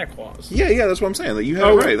becomes Santa Claus. Yeah, that's what I'm saying. That you have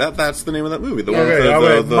it Okay. right. That's the name of that movie. The Okay, one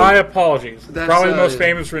with the my apologies. That's, Probably the most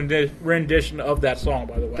famous rendition of that song,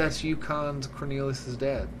 by the way. That's Yukon's Cornelius'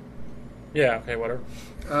 dad. Yeah, okay, whatever.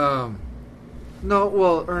 No,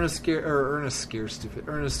 well, Ernest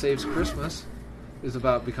Saves Christmas is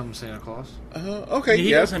about becoming Santa Claus. okay.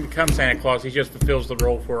 He yeah. doesn't become Santa Claus, he just fulfills the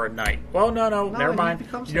role for a night. Well, no, never he mind.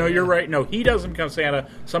 becomes You know, Santa. you're right. No, he doesn't become Santa.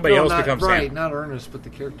 Somebody No, else not, becomes right, Santa. not Ernest, but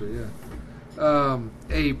the character, yeah.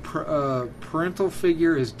 A parental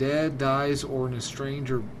figure is dead, dies, or an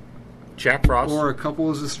estranged, Jack Frost. or a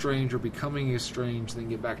couple is estranged or becoming estranged, then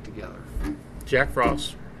get back together. Jack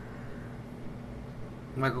Frost.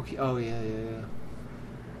 Michael Keaton. Oh, yeah.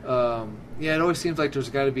 Yeah, it always seems like there's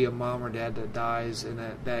got to be a mom or dad that dies, and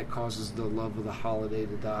that causes the love of the holiday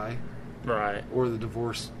to die, Right. or the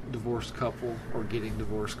divorced couple, or getting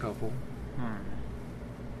divorced couple.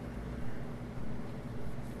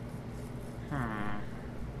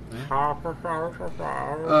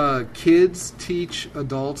 Kids teach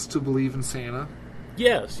adults to believe in Santa.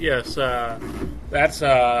 Yes. That's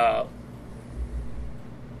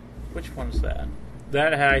which one's that?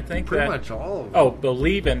 That I think Pretty that. much all of them. Oh,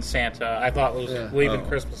 believe in Santa. I thought it was believe in Oh.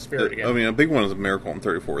 Christmas spirit again. I mean, a big one is a Miracle on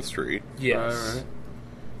 34th Street. yes. Right.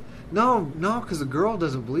 No, because the girl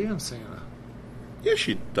doesn't believe in Santa. Yeah,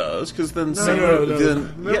 she does, because then No, Santa... no.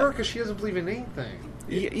 Then, Remember, because she doesn't believe in anything.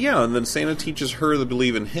 yeah, and then Santa teaches her to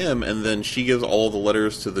believe in him, and then she gives all the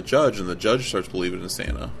letters to the judge, and the judge starts believing in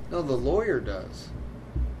Santa. No, the lawyer does.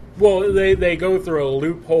 Well, they go through a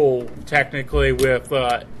loophole technically with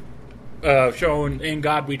showing in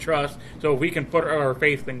God we trust. So if we can put our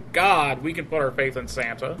faith in God, we can put our faith in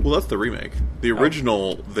Santa. Well, that's the remake. The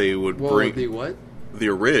original, they would bring... The what? The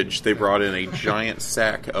Orig, they brought in a giant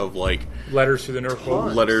sack of, like... Letters to the North Pole.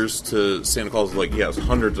 letters to Santa Claus, like, yes,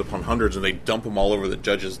 hundreds upon hundreds, and they dump them all over the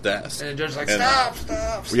judge's desk. And the judge's like, And-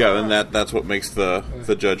 stop. Yeah, and that's what makes the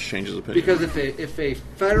judge change his opinion. Because if a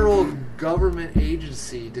federal government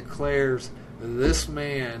agency declares this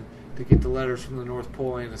man to get the letters from the North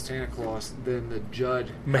Pole and the Santa Claus, then the judge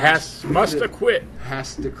Must acquit.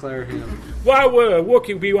 has to declare him. Why would a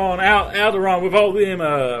Wookiee be on Alderaan with all them,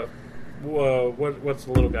 what's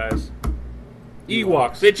the little guys?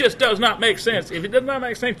 Ewoks. It just does not make sense. If it does not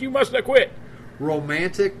make sense, you must acquit.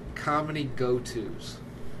 Romantic comedy go-tos.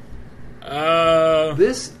 Uh,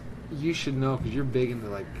 This you should know because you're big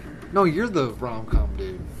into No, you're the rom-com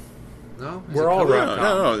dude. No, Is We're it all Cody?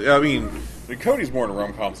 rom-com. No. I mean, Cody's more into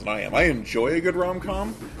rom-coms than I am. I enjoy a good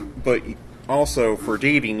rom-com, but also for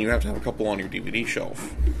dating, you have to have a couple on your DVD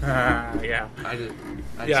shelf. yeah. I did.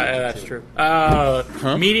 Yeah, that's true.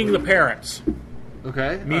 Meeting the parents.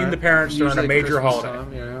 Okay. Meeting all right. the parents during Usually a major Christmas holiday.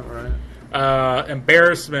 time, yeah, right.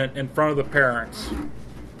 Embarrassment in front of the parents.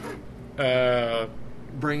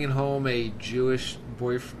 Bringing home a Jewish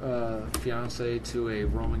fiance to a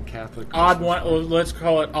Roman Catholic. Odd Christmas one. Let's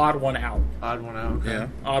call it odd one out. Odd one out. Okay. Yeah.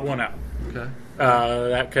 Odd one out. Okay.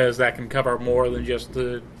 Because that can cover more than just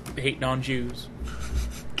the hating on Jews.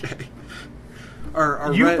 Okay.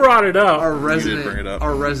 You brought it up. Our did resident, bring it up.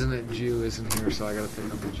 our resident Jew isn't here, so I got to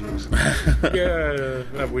pick on the Jews.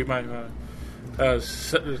 Yeah, we might lay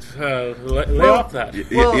off that.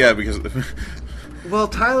 Well- Yeah, because Well,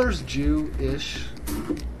 Tyler's Jew-ish.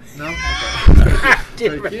 No.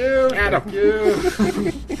 Okay. Thank you. Adam. Thank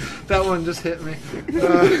you. That one just hit me.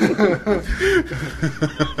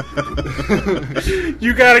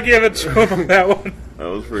 You got to give it to him on that one. that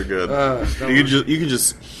was pretty good. that You can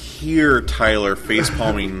just hear Tyler face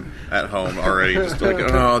palming at home already, just like,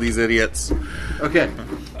 oh, these idiots. Okay.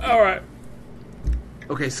 All right.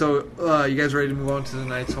 Okay. So, you guys ready to move on to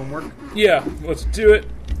tonight's homework? Yeah, let's do it.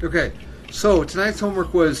 Okay, so tonight's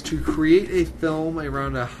homework was to create a film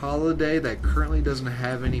around a holiday that currently doesn't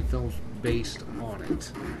have any films based on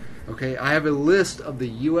it. Okay, I have a list of the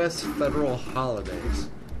U.S. federal holidays.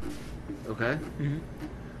 Okay? Mm-hmm.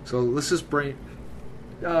 So let's just bring...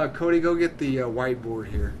 Cody, go get the whiteboard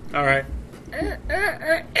here. All right.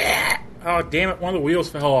 Oh, damn it. One of the wheels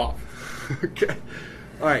fell off. Okay.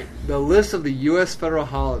 Alright, the list of the U.S. federal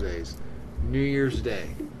holidays. New Year's Day.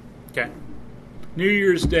 Okay. New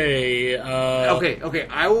Year's Day. Okay,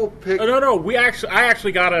 I will pick... Oh, no. I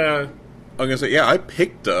actually got a... I'm gonna say, yeah, I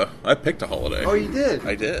picked a holiday. Oh, you did?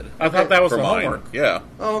 I did. I thought that was For the mine. homework. Yeah.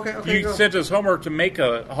 Oh, okay, You go. sent us homework to make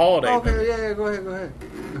a holiday. Oh, okay, yeah, go ahead.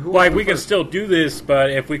 Who Like, wants we to can first? still do this, but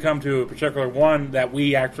if we come to a particular one that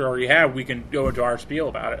we actually already have, we can go into our spiel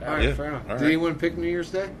about it. Alright, Yeah, fair enough. all Did right. anyone pick New Year's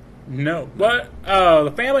Day? No. But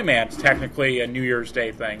the Family Man's technically a New Year's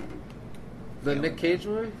Day thing. The Nick Cage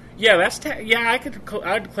movie? Yeah,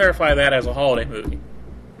 I'd clarify that as a holiday movie.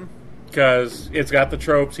 Because it's got the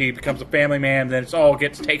tropes, he becomes a family man, then it all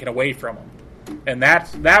gets taken away from him. And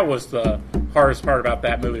that was the hardest part about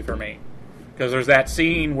that movie for me. Because there's that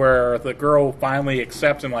scene where the girl finally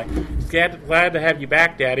accepts him, like, glad to have you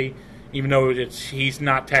back, Daddy, even though he's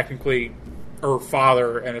not technically her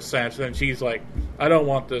father in a sense. And she's like, I don't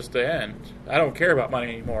want this to end. I don't care about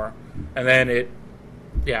money anymore. And then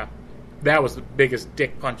that was the biggest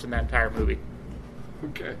dick punch in that entire movie.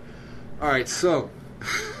 Okay. Alright, so...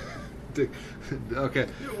 okay.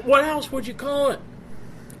 What else would you call it?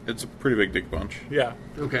 It's a pretty big dick bunch. Yeah.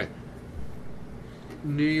 Okay.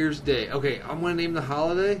 New Year's Day. Okay, I'm going to name the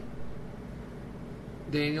holiday.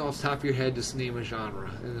 Daniel, off the top of your head, just name a genre,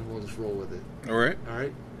 and then we'll just roll with it. All right.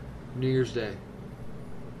 Alright? New Year's Day.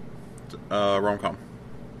 Rom-com.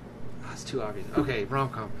 That's too obvious. Okay,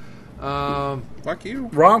 rom-com. Fuck you.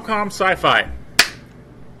 Rom-com sci-fi.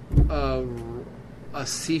 A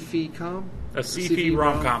sci-fi com? A sci-fi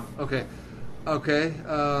rom-com. Okay.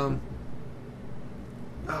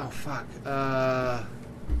 Oh, fuck. I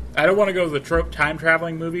don't want to go to the trope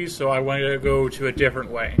time-traveling movies, so I wanted to go to a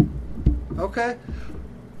different way. Okay.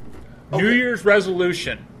 New Year's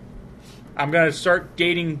resolution. I'm going to start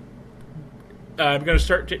dating...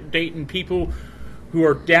 dating people who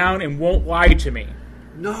are down and won't lie to me.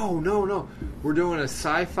 No. We're doing a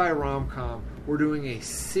sci-fi rom-com. We're doing a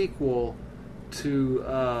sequel to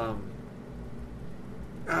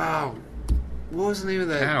what was the name of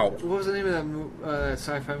that? Ow. What was the name of that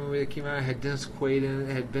sci-fi movie that came out? It had Dennis Quaid in it.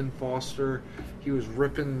 It had Ben Foster. He was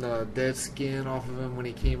ripping the dead skin off of him when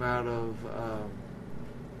he came out of.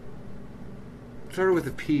 Started with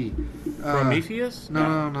a P. Prometheus?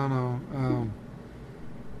 No.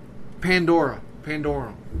 Pandora.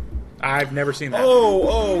 I've never seen that.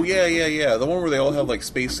 Oh, yeah. The one where they all have like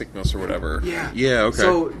space sickness or whatever. Yeah. Yeah.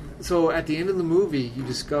 Okay. So at the end of the movie, you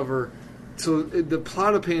discover. So the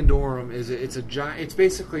plot of Pandorum is it's a giant. It's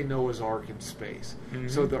basically Noah's Ark in space. Mm-hmm.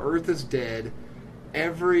 So the Earth is dead.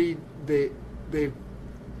 They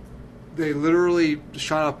literally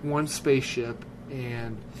shot up one spaceship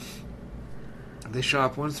and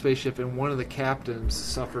one of the captains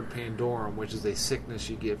suffered Pandorum, which is a sickness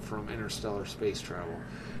you get from interstellar space travel,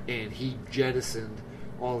 and he jettisoned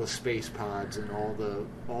all the space pods and all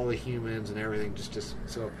the humans and everything.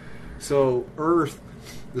 So Earth,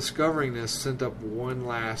 discovering this, sent up one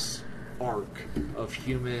last ark of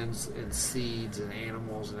humans and seeds and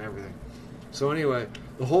animals and everything. So anyway,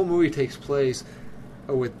 the whole movie takes place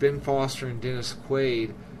with Ben Foster and Dennis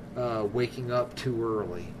Quaid waking up too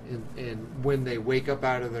early, and when they wake up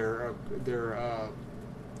out of their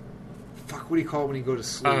what do you call it when you go to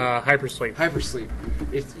sleep? Hypersleep. Hypersleep.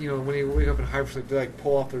 It's when you wake up in hypersleep, they like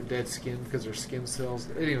pull off their dead skin because their skin cells.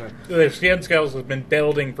 Anyway, their skin cells have been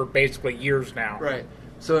building for basically years now. Right.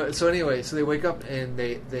 So anyway, they wake up and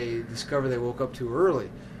they discover they woke up too early.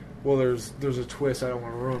 Well, there's a twist I don't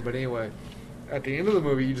want to ruin, but anyway, at the end of the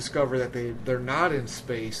movie, you discover that they're not in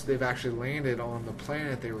space. They've actually landed on the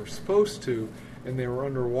planet they were supposed to, and they were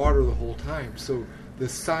underwater the whole time. So the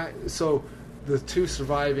two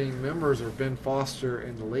surviving members are Ben Foster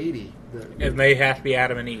and the lady. And they have to be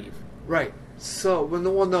Adam and Eve. Right. So,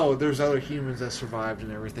 no, there's other humans that survived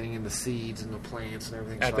and everything, and the seeds and the plants and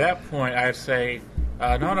everything. At that point, I'd say,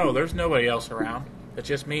 no, there's nobody else around. It's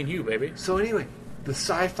just me and you, baby. So anyway, the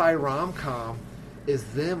sci-fi rom-com is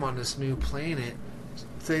them on this new planet.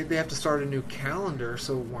 They have to start a new calendar,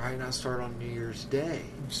 so why not start on New Year's Day?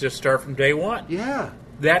 Just start from day one. Yeah.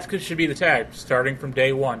 That should be the tag, starting from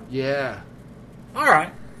day one. Yeah. All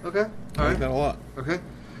right. Okay. I like that a lot. Okay.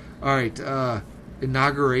 All right.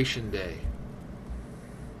 Inauguration Day.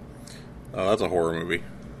 Oh, that's a horror movie.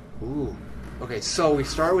 Ooh. Okay, so we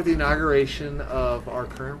start with the inauguration of our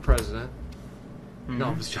current president. Mm-hmm. No,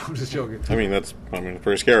 I'm just joking. It's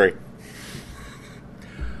pretty scary.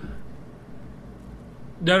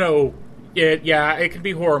 No. It could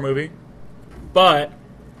be a horror movie. But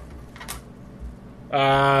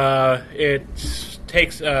it's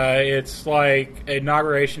like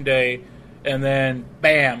Inauguration Day, and then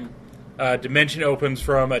bam, dimension opens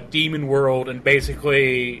from a demon world, and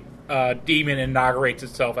basically demon inaugurates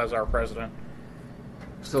itself as our president.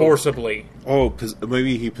 Forcibly. Oh,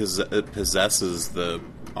 maybe he possesses the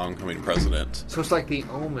oncoming president. So it's like The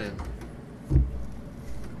Omen.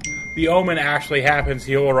 The Omen actually happens.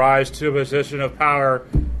 He'll rise to a position of power,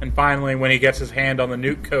 and finally, when he gets his hand on the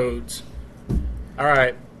nuke codes, all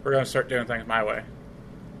right, we're going to start doing things my way.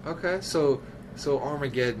 Okay, so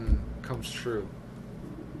Armageddon comes true.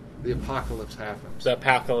 The apocalypse happens. The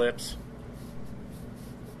apocalypse.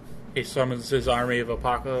 He summons his army of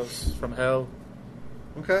apocalypse from hell.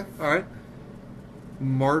 Okay, all right.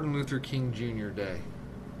 Martin Luther King Jr. Day.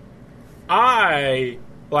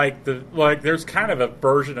 There's kind of a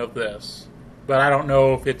version of this, but I don't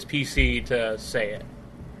know if it's PC to say it.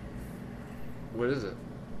 What is it?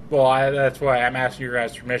 Well, that's why I'm asking your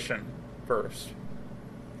guys' permission first.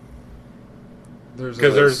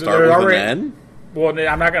 There's already an N? Well,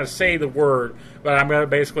 I'm not going to say the word, but I'm going to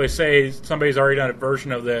basically say somebody's already done a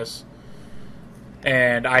version of this,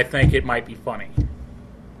 and I think it might be funny.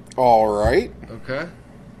 All right. Okay.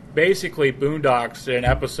 Basically, Boondocks did an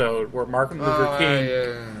episode where Martin Luther King...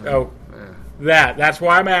 Yeah. That's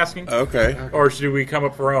why I'm asking. Okay. Or should we come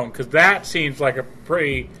up with our own? Because that seems like a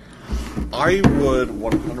pretty... I would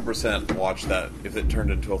 100% watch that if it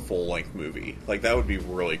turned into a full-length movie. That would be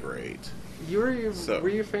really great. Were you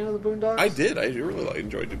a fan of the Boondocks? I did. I really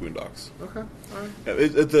enjoyed the Boondocks. Okay, all right.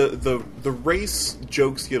 The race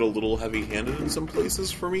jokes get a little heavy-handed in some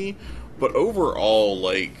places for me, but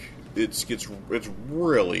overall, it's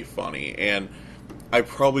really funny, and I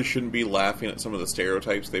probably shouldn't be laughing at some of the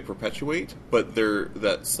stereotypes they perpetuate, but they're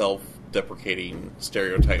that self-deprecating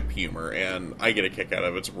stereotype humor, and I get a kick out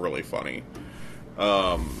of it. It's really funny.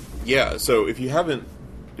 So if you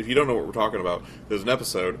don't know what we're talking about, there's an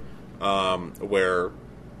episode where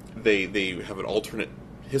they have an alternate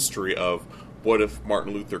history of what if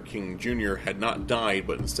Martin Luther King Jr. had not died,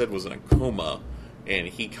 but instead was in a coma, and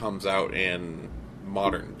he comes out in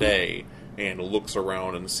modern day and looks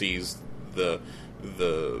around and sees the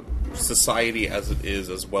society as it is,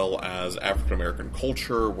 as well as African American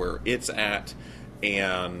culture where it's at,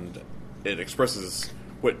 and it expresses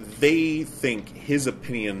what they think his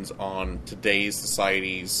opinions on today's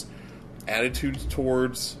society's attitudes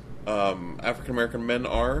towards African American men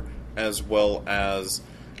are, as well as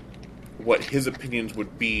what his opinions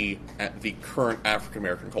would be at the current African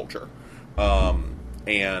American culture.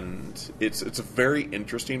 And it's a very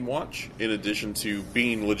interesting watch, in addition to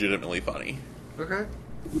being legitimately funny. Okay,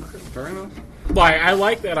 fair enough. Like, I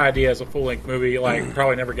like that idea as a full-length movie. Like,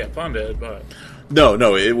 probably never get funded, but...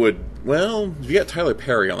 No, it would... Well, you got Tyler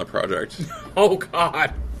Perry on the project. Oh,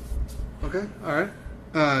 God. Okay, all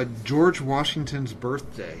right. George Washington's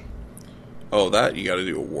birthday. Oh, that you got to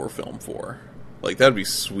do a war film for. Like, that'd be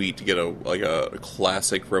sweet to get a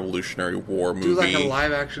classic Revolutionary War movie. Do like a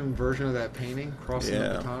live-action version of that painting, Crossing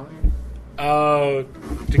the Potomac?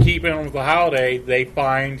 To keep in with the holiday, they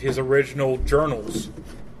find his original journals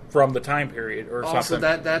from the time period or something.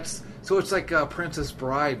 So it's like Princess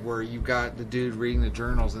Bride, where you got the dude reading the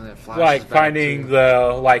journals and it flashes like back finding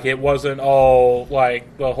it wasn't all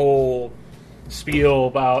like the whole spiel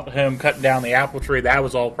about him cutting down the apple tree. That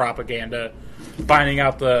was all propaganda. Finding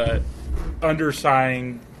out the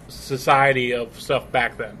undersigned society of stuff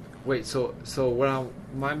back then. Wait, so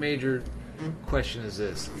my major question is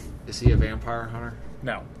this: is he a vampire hunter?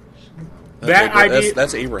 No.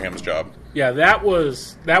 That's Abraham's job. Yeah, that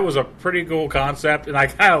was a pretty cool concept, and I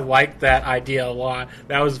kind of liked that idea a lot.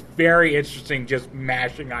 That was very interesting, just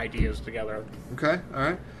mashing ideas together. Okay, all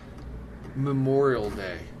right. Memorial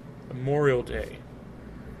Day. Memorial Day.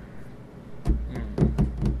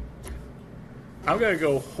 I'm gonna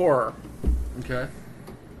go horror. Okay.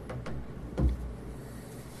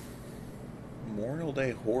 Memorial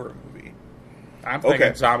Day horror movie. I'm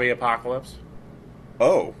thinking zombie apocalypse.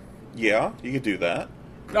 Oh, yeah, you could do that.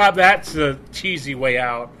 That's a cheesy way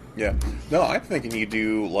out. Yeah. No, I'm thinking you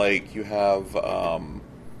do, like, you have,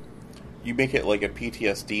 you make it like a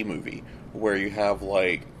PTSD movie, where you have,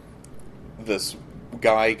 like, this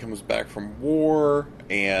guy comes back from war,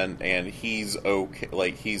 and he's okay,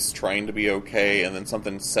 like, he's trying to be okay, and then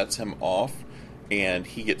something sets him off, and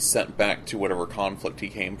he gets sent back to whatever conflict he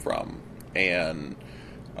came from, and,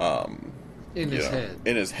 in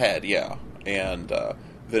his head, yeah. And,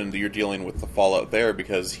 then you're dealing with the fallout there,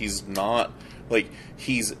 because he's not, like,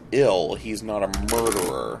 he's ill, he's not a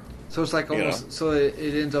murderer. So it's like almost, so it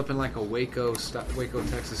ends up in like a Waco, Texas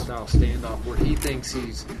style standoff, where he thinks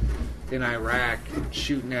he's in Iraq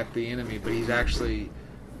shooting at the enemy, but he's actually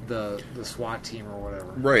the SWAT team or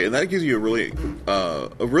whatever. Right, and that gives you a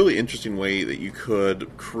really interesting way that you could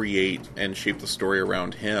create and shape the story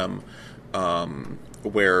around him,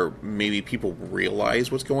 where maybe people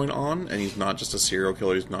realize what's going on, and he's not just a serial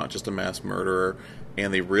killer, he's not just a mass murderer,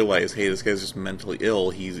 and they realize, hey, this guy's just mentally ill,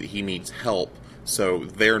 he needs help, so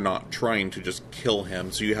they're not trying to just kill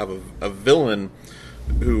him. So you have a villain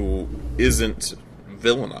who isn't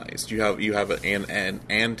villainized. You have an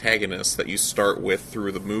antagonist that you start with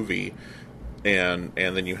through the movie, and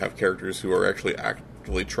then you have characters who are actually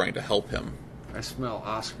actively trying to help him. I smell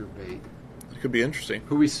Oscar bait. It could be interesting.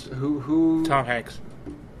 Who? Tom Hanks.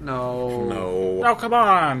 No. Oh, come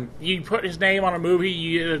on. You put his name on a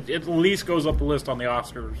movie, it at least goes up the list on the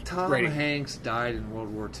Oscars. Tom rating. Hanks died in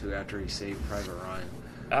World War II after he saved Private Ryan.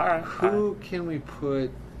 All right. Who can we put?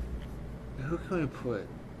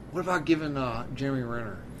 What about giving Jeremy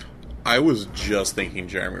Renner? I was just thinking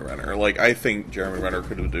Jeremy Renner. Like, I think Jeremy Renner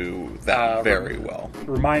could do that very well.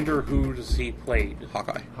 Reminder, who does he play?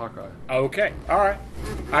 Hawkeye. Okay, all right.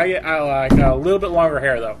 I like a little bit longer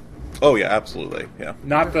hair though. Oh yeah, absolutely. Yeah.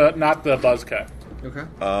 Not the buzz cut. Okay.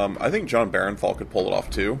 I think John Barenthal could pull it off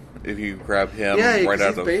too if you grab him right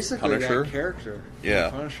out of basically Punisher. That character. Yeah.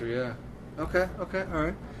 Punisher. Yeah. Okay.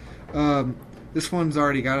 All right. This one's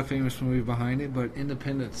already got a famous movie behind it, but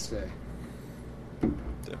Independence Day.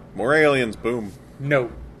 More aliens, boom. No.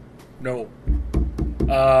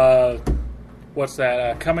 What's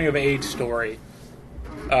that? Coming of age story.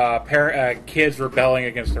 Kids rebelling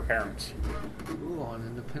against their parents. Ooh, on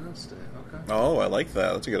Independence Day. Okay. Oh, I like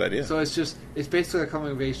that. That's a good idea. So it's basically a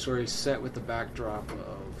coming of age story set with the backdrop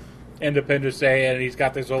of Independence Day, and he's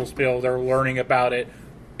got this whole spiel. They're learning about it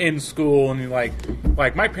in school, and like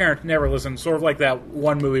my parents never listened. Sort of like that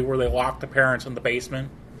one movie where they locked the parents in the basement.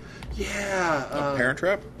 Yeah. Parent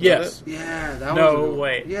Trap? Yes. Yeah. That no was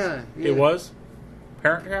way. Yeah. It was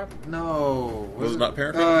Parent Trap. No. Was it not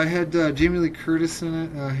Parent Trap? I had Jamie Lee Curtis in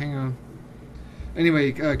it. Hang on.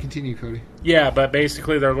 Anyway, continue, Cody. Yeah, but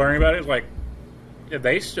basically they're learning about it. It's like, if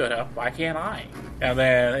they stood up, why can't I? And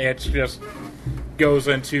then it just goes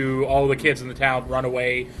into all the kids in the town run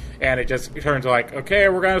away, and it just turns like, okay,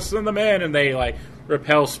 we're going to send them in, and they like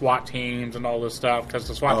repel SWAT teams and all this stuff because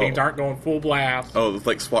the SWAT teams aren't going full blast. Oh, it's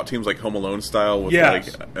like SWAT teams like Home Alone style with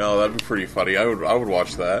Yes. that'd be pretty funny. I would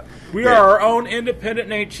watch that. We are our own independent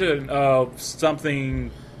nation of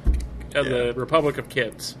something of the Republic of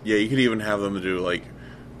Kids. Yeah, you could even have them do like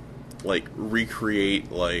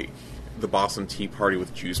recreate like the Boston Tea Party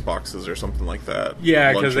with juice boxes or something like that.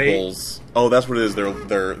 Yeah, because Lunchables. Oh, that's what it is.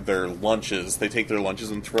 Their lunches. They take their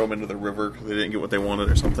lunches and throw them into the river because they didn't get what they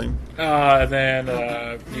wanted or something. And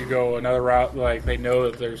then you go another route, like they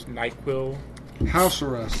know that there's NyQuil. House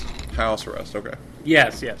arrest. House arrest. Okay.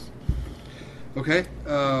 Yes. Okay.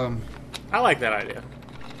 I like that idea.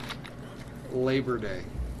 Labor Day.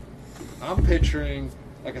 I'm picturing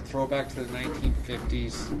like a throwback to the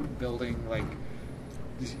 1950s building, like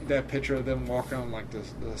that picture of them walking on like the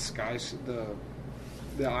skies, the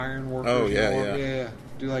iron workers. Oh yeah.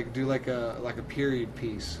 Do like a period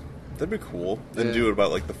piece. That'd be cool. Then do it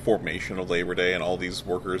about like the formation of Labor Day and all these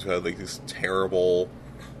workers who had like these terrible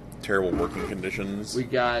working conditions. We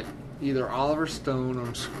got either Oliver Stone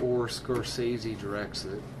or Scorsese directs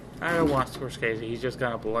it. I don't want Scorsese. He's just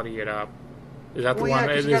gonna bloody it up. Is that the Well, one?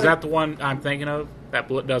 yeah, 'cause Is that the one I'm thinking of? That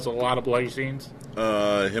does a lot of bloody scenes.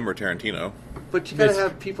 Him or Tarantino. But you gotta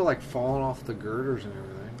have people like falling off the girders and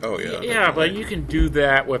everything. Oh yeah. Yeah, but you can do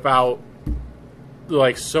that without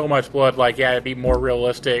like so much blood. Like, yeah, it'd be more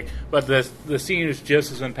realistic. But the scene is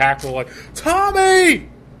just as impactful. Like, Tommy,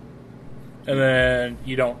 and then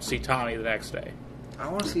you don't see Tommy the next day. I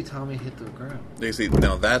want to see Tommy hit the ground. They see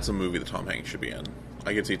now that's a movie that Tom Hanks should be in.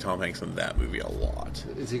 I could see Tom Hanks in that movie a lot.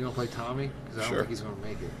 Is he gonna play Tommy? Because I don't think he's gonna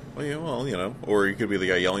make it. Well, yeah, you know, or he could be the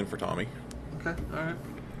guy yelling for Tommy. Okay, all right.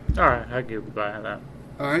 All right, I give you by that.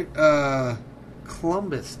 All right,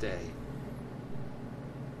 Columbus Day.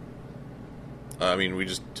 I mean, we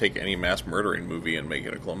just take any mass murdering movie and make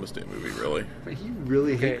it a Columbus Day movie, really. But you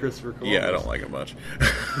really hate Okay. Christopher Columbus. Yeah, I don't like it much.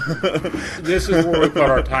 This is where we put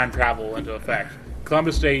our time travel into effect.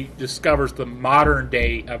 Columbus Day discovers the modern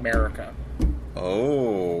day America.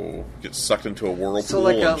 Oh, get sucked into a whirlpool So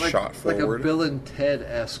like and shot like a forward. Bill and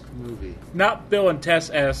Ted-esque movie. Not Bill and Tess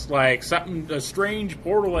S, like a strange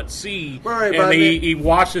portal at sea, Right, and but he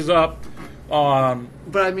washes up on.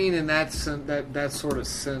 But I mean, in that that sort of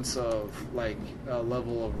sense of like a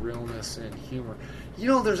level of realness and humor. You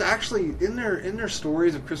know, there's actually in their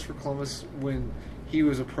stories of Christopher Columbus when he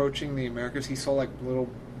was approaching the Americas, he saw like little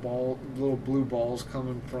blue balls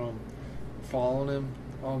coming from following him.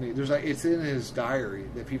 There's like it's in his diary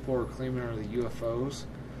that people are claiming are the UFOs.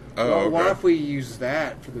 Oh, What okay. if we use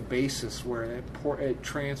that for the basis where it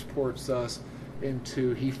transports us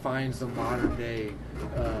into he finds the modern day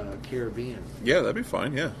Caribbean? Yeah, that'd be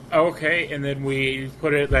fine. Yeah. Okay, and then we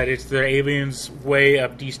put it that it's the aliens' way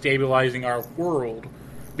of destabilizing our world.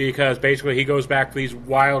 Because basically he goes back to these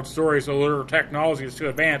wild stories, so their technology is too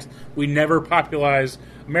advanced. We never popularize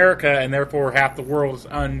America, and therefore half the world is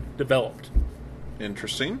undeveloped.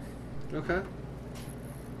 Interesting. Okay.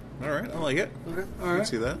 All right, I like it. Okay. All I can right.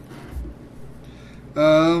 see that.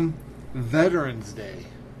 Veterans Day.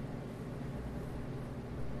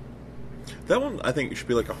 That one, I think, should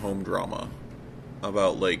be like a home drama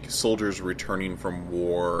about like soldiers returning from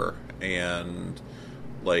war and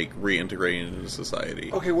like reintegrating into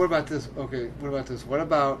society. Okay. What about this? What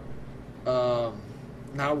about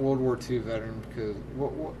not World War II veteran? Because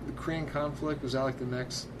what the Korean conflict was that like the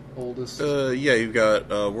next oldest? Yeah, you've got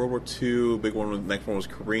World War II. Big one. The next one was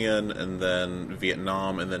Korean, and then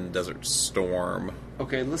Vietnam, and then Desert Storm.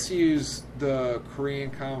 Okay, let's use the Korean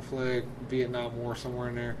conflict, Vietnam War, somewhere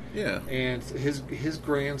in there. Yeah. And his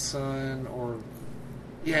grandson, or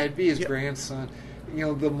it'd be his grandson. You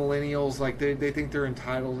know, the millennials, like they think they're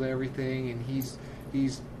entitled to everything, and he's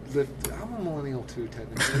lived. I'm a millennial too,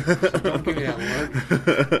 technically. So don't give me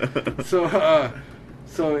that look.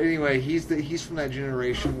 So anyway, he's from that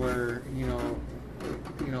generation where you know,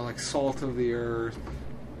 like salt of the earth.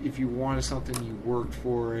 If you wanted something, you worked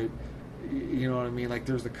for it. You know what I mean? Like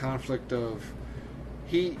there's the conflict of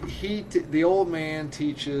the old man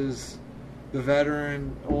teaches the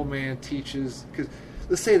veteran. Old man teaches because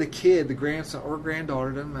let's say the kid, the grandson or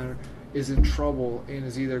granddaughter, doesn't matter, is in trouble and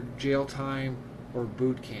is either jail time or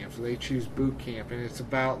boot camp. So they choose boot camp, and it's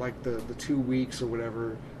about like the 2 weeks or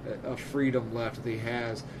whatever of freedom left that he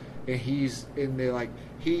has, and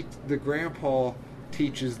the grandpa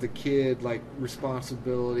teaches the kid like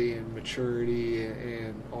responsibility and maturity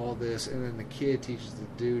and all this, and then the kid teaches the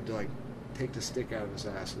dude to like take the stick out of his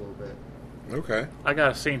ass a little bit. Okay. I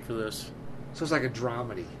got a scene for this. So it's like a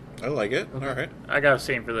dramedy. I like it. Okay. All right. I got a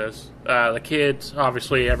scene for this. The kid's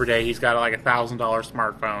obviously every day he's got like $1,000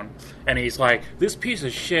 smartphone, and he's like, "This piece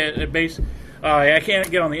of shit. I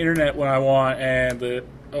can't get on the internet when I want." And the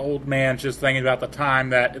old man's just thinking about the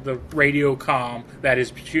time that the radio comm that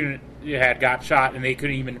his platoon had got shot, and they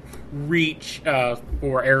couldn't even reach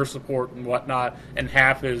for air support and whatnot, and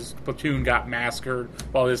half his platoon got massacred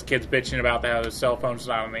while this kid's bitching about how his cell phone's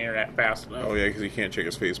not on the internet fast enough. Oh yeah, because he can't check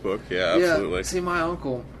his Facebook. Yeah, absolutely. Yeah, see, my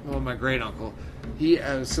uncle, well, my great uncle, he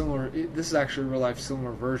had a similar. This is actually a real life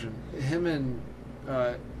similar version. Him and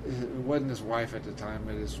it wasn't his wife at the time,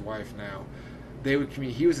 but his wife now. They would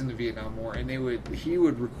communicate. He was in the Vietnam War, and he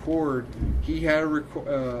would record. He had a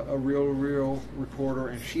reel-to-reel recorder,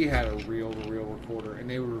 and she had a reel-to-reel recorder, and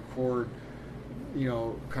they would record,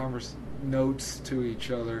 notes to each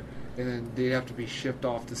other, and then they'd have to be shipped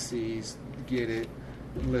off to seas, get it,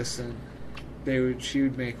 listen. She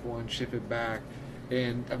would make one, ship it back,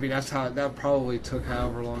 and I mean that probably took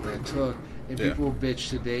however long that took, and people bitch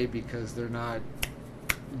today because they're not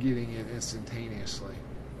getting it instantaneously.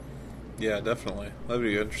 Yeah, definitely. That'd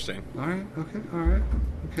be interesting. All right. Okay.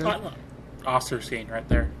 Oscar scene right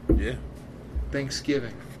there. Yeah.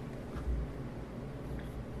 Thanksgiving.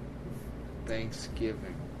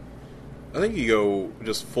 I think you go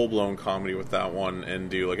just full-blown comedy with that one and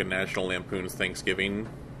do like a National Lampoon's Thanksgiving.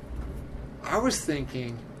 I was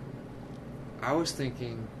thinking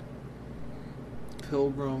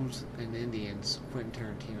Pilgrims and Indians, Quentin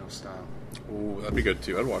Tarantino style. Ooh, that'd be good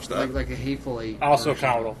too. I'd watch that. Like a Hateful Eight. Also version.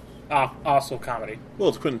 comedy. Also comedy. Well,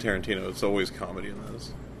 it's Quentin Tarantino. It's always comedy in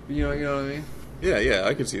those. You know what I mean? Yeah,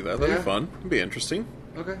 I could see that. That'd Yeah. be fun. It'd be interesting.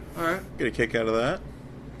 Okay. All right. Get a kick out of that.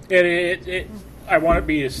 I want it to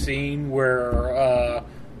be a scene where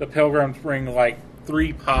the pilgrims bring like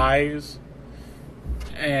 3 pies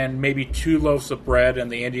and maybe 2 loaves of bread, and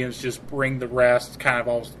the Indians just bring the rest, kind of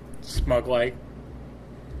all smug like.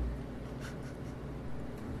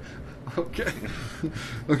 Okay.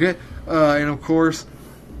 Okay. And of course,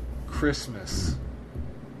 Christmas.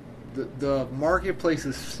 The marketplace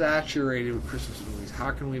is saturated with Christmas movies.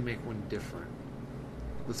 How can we make one different?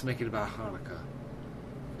 Let's make it about Hanukkah.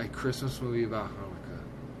 A Christmas movie about Hanukkah.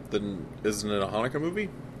 Then isn't it a Hanukkah movie?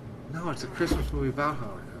 No, it's a Christmas movie about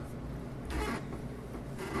Hanukkah.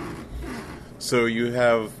 So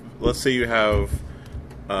let's say you have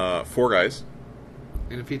 4 guys.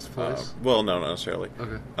 In a pizza place? Well, no, not necessarily.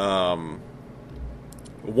 Okay.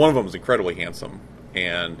 One of them is incredibly handsome,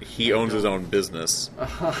 and he owns his own business.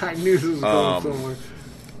 I knew this was going somewhere.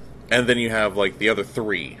 And then you have like the other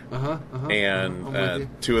 3, and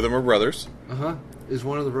 2 of them are brothers. Is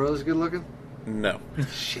one of the brothers good looking? No,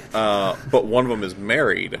 Shit. but one of them is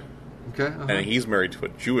married, Okay. and he's married to a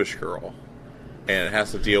Jewish girl, and it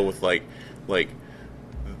has to deal with like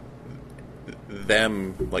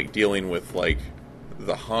them like dealing with like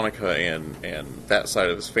the Hanukkah and that side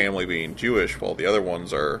of his family being Jewish, while the other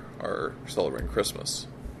ones are celebrating Christmas.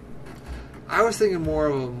 I was thinking more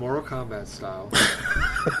of a Mortal Kombat style.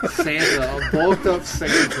 Santa, a bulked up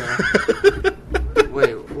Santa.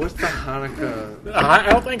 Wait, what's the Hanukkah? I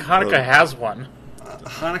don't think Hanukkah has one.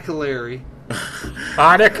 Hanukkah Larry.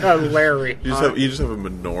 Hanukkah Larry. You just have a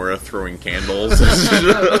menorah throwing candles.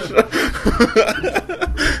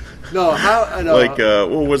 No, like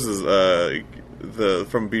what was this? The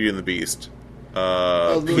from Beauty and the Beast.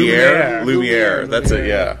 Lumiere. Lumiere. That's it.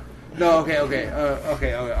 Yeah. No,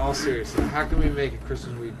 okay. All seriously, how can we make a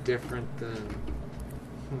Christmas movie different than?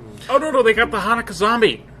 Oh no, they got the Hanukkah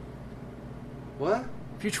zombie. What?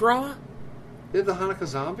 Futurama? They have the Hanukkah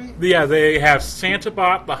zombie? Yeah, they have Santa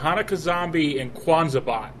Bot, the Hanukkah zombie, and Kwanzaa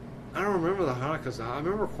Bot. I don't remember the Hanukkah zombie. I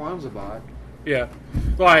remember Kwanzaa bot. Yeah,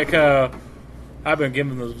 like I've been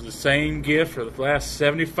giving them the same gift for the last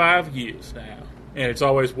 75 years now, and it's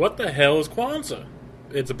always, what the hell is Kwanzaa?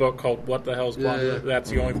 It's a book called What the Hell is Kwanzaa? Yeah. That's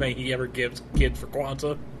the only thing he ever gives kids for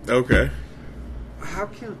Kwanzaa. Okay. How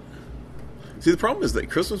can? See, the problem is that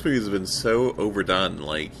Christmas movies have been so overdone.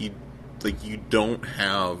 Like you don't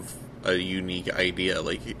have a unique idea.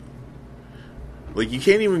 Like you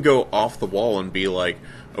can't even go off the wall and be like,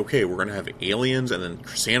 okay, we're gonna have aliens, and then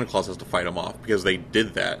Santa Claus has to fight them off, because they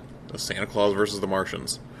did that. Santa Claus versus the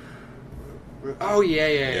Martians. Oh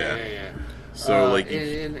yeah. So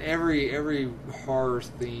in every horror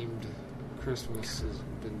themed Christmas has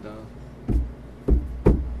been done.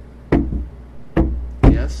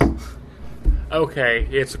 Yes. Okay,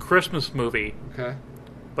 it's a Christmas movie, Okay.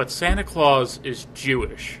 but Santa Claus is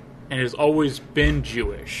Jewish and has always been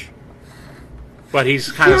Jewish. but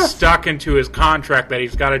he's kind of stuck into his contract that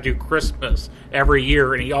he's got to do Christmas every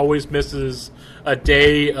year, and he always misses a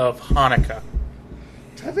day of Hanukkah.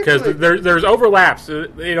 Because there's overlaps.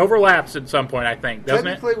 It overlaps at some point, I think, doesn't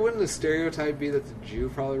it? Technically, wouldn't the stereotype be that the Jew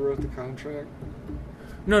probably wrote the contract?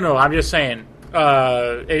 No, I'm just saying.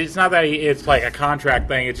 It's not that it's like a contract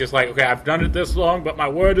thing. It's just like, okay, I've done it this long, but my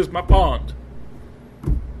word is my bond.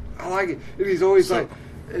 I like it. And he's always like,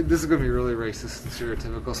 this is going to be really racist and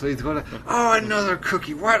stereotypical. So he's going to, another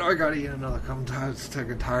cookie. Why do I got to eat another? I'm sick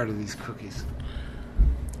and tired of these cookies.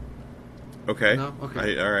 Okay. No?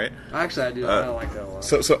 Okay. All right. Actually, I do. I like that a lot.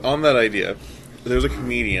 So on that idea, there's a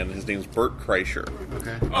comedian. His name's Bert Kreischer.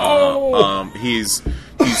 Okay. He's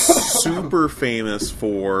super famous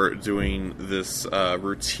for doing this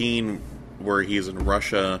routine where he's in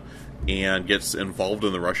Russia and gets involved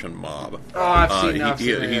in the Russian mob. Oh, I've seen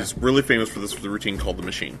it. He's really famous for this routine called The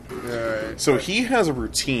Machine. Right. So he has a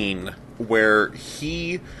routine where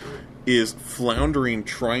he is floundering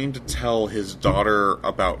trying to tell his daughter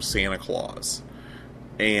about Santa Claus.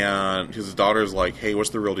 And his daughter's like, hey, what's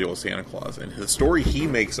the real deal with Santa Claus? And the story he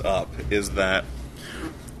makes up is that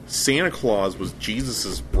Santa Claus was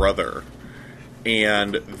Jesus' brother,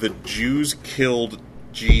 and the Jews killed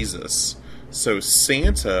Jesus. So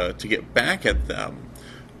Santa, to get back at them,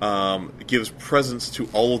 gives presents to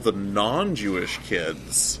all of the non-Jewish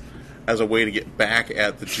kids as a way to get back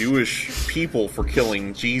at the Jewish people for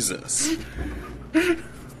killing Jesus.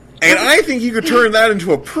 And I think you could turn that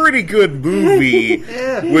into a pretty good movie,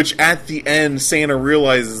 which at the end, Santa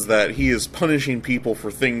realizes that he is punishing people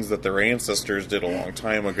for things that their ancestors did a long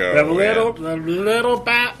time ago. The little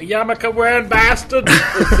yarmulke wearing bastard.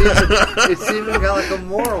 It's even got like a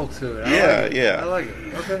moral to it. Yeah. I like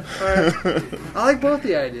it. Okay. All right. I like both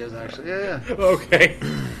the ideas, actually. Yeah. Okay.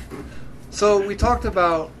 So we talked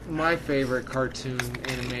about my favorite cartoon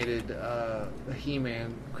animated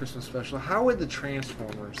He-Man Christmas special. How would the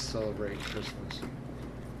Transformers celebrate Christmas?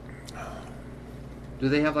 Do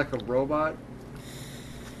they have like a robot?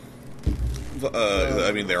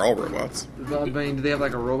 I mean, they're all robots. I mean, do they have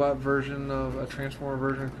like a robot version of a Transformer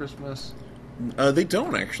version of Christmas? They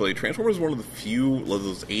don't, actually. Transformers is one of the few of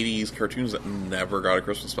those 80s cartoons that never got a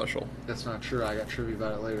Christmas special. That's not true. I got trivia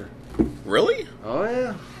about it later. Really? Oh,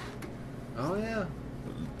 yeah. Oh, yeah.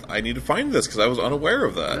 I need to find this because I was unaware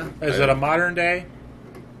of that. Yeah. Is it a modern day?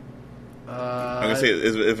 I'm going to say,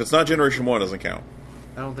 if it's not Generation 1, it doesn't count.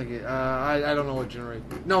 I don't think it... I don't know what generation...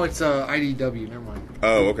 No, it's IDW. Never mind.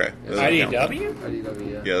 Oh, okay. It's IDW?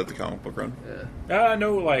 IDW, yeah. Yeah, that's the comic book run. Yeah.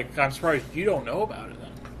 No, like, I'm surprised you don't know about it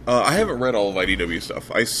then. I haven't read all of IDW stuff.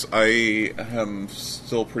 I am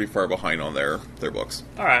still pretty far behind on their books.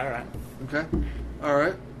 All right. Okay. All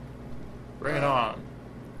right. Bring it on.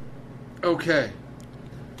 Okay.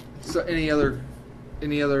 So, any other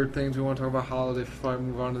things we want to talk about holiday before I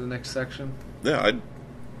move on to the next section? Yeah,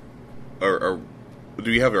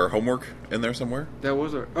 do you have our homework in there somewhere? That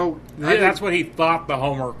was our... That's what he thought the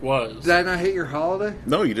homework was. Did I not hit your holiday?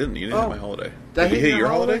 No, you didn't. You didn't hit my holiday. Did I you hit your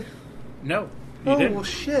holiday? No, you didn't. Well,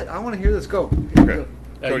 shit. I want to hear this. Go. Okay.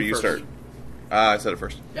 Cody, you you first. start. I said it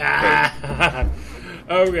first.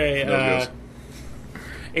 Okay. No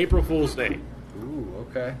April Fool's Day. Ooh,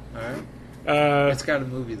 okay. All right. It's got a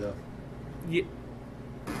movie, though. Yeah.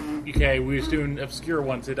 Okay, we was doing obscure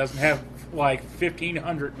ones. It doesn't have like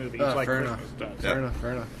 1,500 movies like fair Christmas enough. does.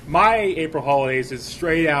 Fair enough. My April holidays is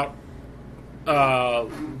straight out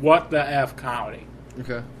what the F comedy.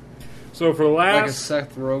 Okay. So for the Like a last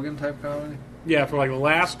Seth Rogen type comedy? for like the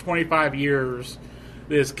last 25 years,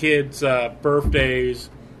 this kid's birthday's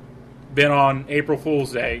been on April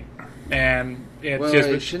Fool's Day, and it's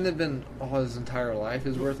it shouldn't have been all his entire life.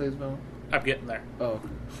 His birthday's been. I'm getting there. Oh.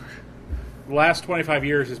 The last 25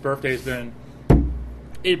 years, his birthday's been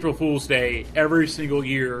April Fool's Day every single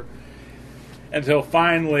year until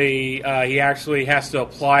finally he actually has to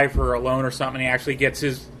apply for a loan or something. He actually gets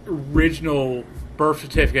his original birth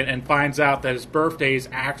certificate and finds out that his birthday is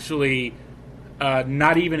actually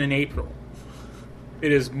not even in April.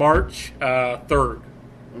 It is March 3rd.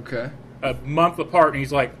 Okay. A month apart, and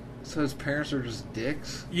he's like... So his parents are just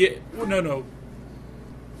dicks? Yeah, well, no.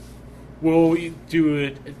 We'll do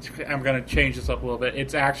it... I'm going to change this up a little bit.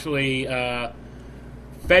 It's actually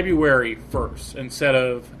February 1st instead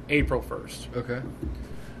of April 1st. Okay.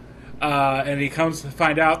 And he comes to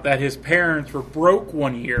find out that his parents were broke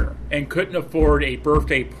one year and couldn't afford a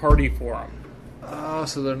birthday party for him. Oh,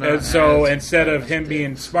 so they're not... And so as instead of him dicks.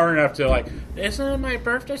 being smart enough to like, isn't it my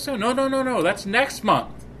birthday? So no, that's next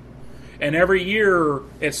month. And every year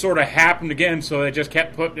it sort of happened again, so they just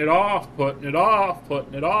kept putting it off.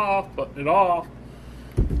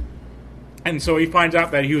 And so he finds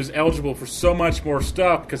out that he was eligible for so much more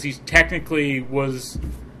stuff because he technically was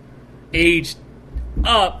aged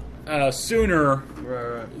up sooner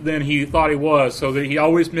Right. than he thought he was. So that he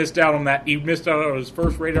always missed out on that. He missed out on his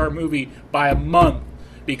first rated R movie by a month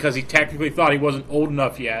because he technically thought he wasn't old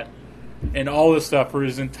enough yet. And all this stuff for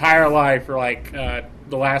his entire life, for like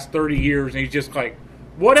the last 30 years. And he's just like,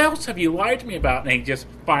 what else have you lied to me about? And he just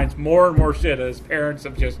finds more and more shit that his parents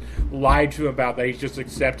have just lied to him about that he's just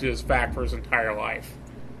accepted as fact for his entire life.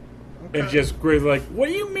 Okay. And just really like, what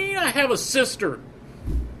do you mean I have a sister?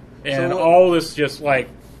 And So all this just like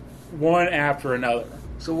one after another.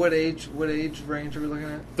 So what age range are we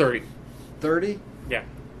looking at? 30. 30? Yeah.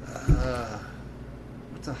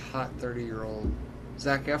 What's a hot 30-year-old?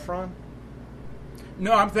 Zac Efron?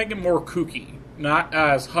 No, I'm thinking more kooky. Not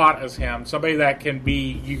as hot as him. Somebody that can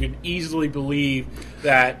be, you can easily believe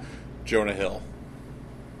that, Jonah Hill.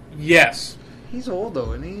 yes, He's old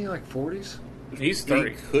though, isn't he? Like 40s? he's He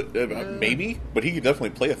 30. could, maybe, but he could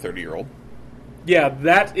definitely play a 30-year-old. Yeah,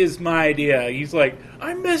 that is my idea. He's like,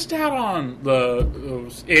 I missed out on and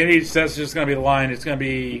he says it's just going to be the line. It's going to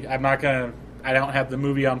be, I don't have the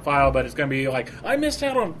movie on file, but it's going to be like, I missed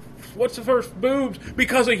out on, what's the first, boobs,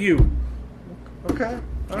 because of you. Okay.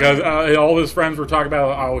 Because all his friends were talking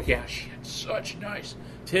about, oh yeah, she had such nice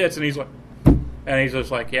tits, and he's just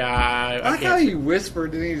like, yeah, I I like can't. how you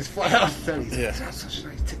whispered and he just flat out said he's Yeah. got such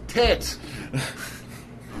nice tits.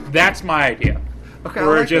 That's my idea. Okay, I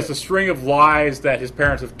Or like just that. a string of lies that his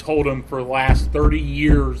parents have told him for the last 30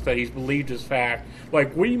 years that he's believed as fact.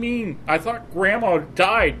 Like, what do you mean? I thought Grandma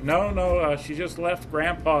died. No, she just left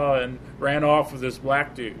Grandpa and ran off with this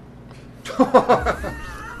black dude.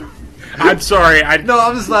 I'm sorry, No,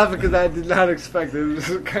 I'm just laughing because I did not expect it. It was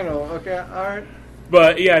kind of, okay, alright.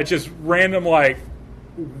 but yeah, it's just random, like,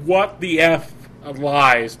 what the F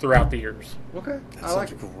lies throughout the years. Okay, That I like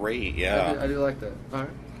sounds it. great, I yeah. do like that. Alright.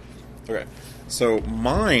 Okay. So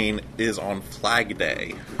mine is on Flag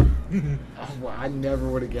Day. Oh, well, I never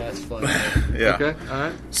would have guessed Flag Day. Yeah. Okay,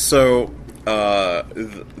 alright. So,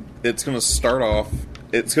 it's going to start off,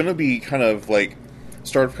 it's going to be kind of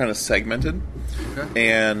segmented. Okay.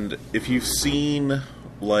 And if you've seen,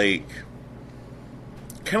 like,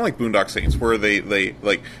 kind of like Boondock Saints, where they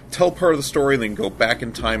like, tell part of the story, then go back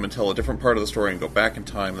in time and tell a different part of the story and go back in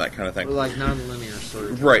time, that kind of thing. Like non-linear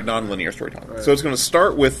story. Right, non-linear storytelling. Right. So it's going to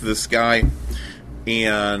start with this guy,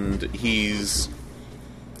 and he's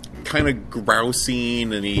kind of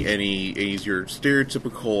grousing, and he's your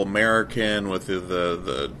stereotypical American with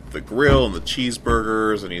the grill and the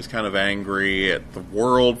cheeseburgers, and he's kind of angry at the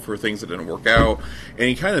world for things that didn't work out, and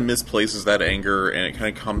he kind of misplaces that anger, and it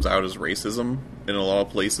kind of comes out as racism in a lot of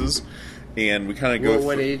places. And we kind of go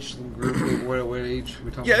What through- age group? What age are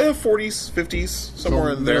we talking yeah, about? 40s, 50s,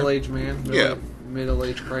 somewhere in there. Middle-aged man? Yeah.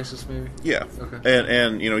 Middle-aged crisis, maybe? Yeah. Okay.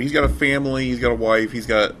 And he's got a family, he's got a wife, he's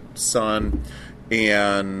got a son,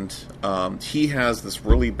 and he has this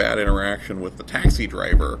really bad interaction with the taxi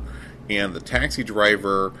driver, and the taxi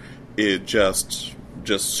driver just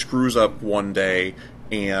screws up one day,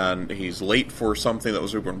 and he's late for something that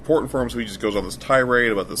was super important for him, so he just goes on this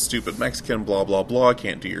tirade about this stupid Mexican, blah, blah, blah,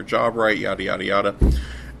 can't do your job right, yada, yada, yada.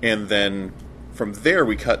 And then from there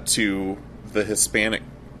we cut to the Hispanic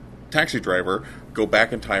taxi driver, go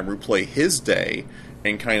back in time, replay his day,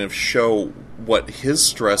 and kind of show what his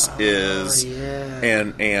stress is, yeah.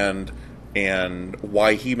 and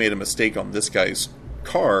why he made a mistake on this guy's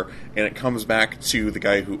car. And it comes back to the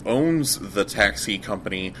guy who owns the taxi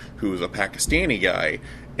company, who's a Pakistani guy,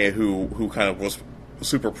 and who kind of was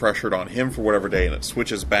super pressured on him for whatever day, and it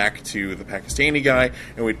switches back to the Pakistani guy,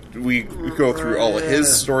 and we go through all of his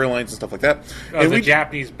storylines and stuff like that. And The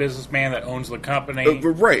Japanese businessman that owns the company.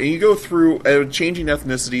 right, and you go through changing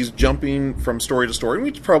ethnicities, jumping from story to story, and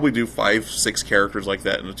we probably do 5-6 characters like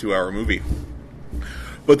that in a 2-hour movie.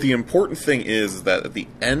 But the important thing is that at the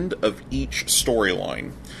end of each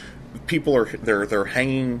storyline, people are they're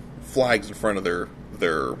hanging flags in front of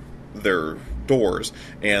their doors,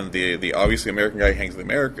 and the obviously American guy hangs the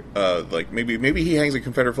American like maybe he hangs a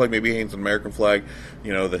Confederate flag, maybe he hangs an American flag.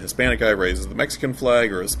 The Hispanic guy raises the Mexican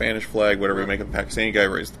flag or a Spanish flag, whatever you make it. The Pakistani guy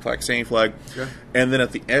raises the Pakistani flag. Yeah. And then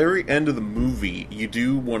at the very end of the movie, you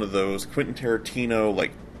do one of those Quentin Tarantino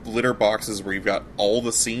like litter boxes where you've got all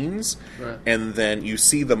the scenes, Right. and then you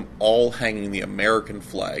see them all hanging the American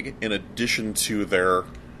flag in addition to their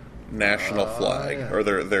national flag, yeah. or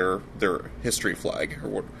their history flag, or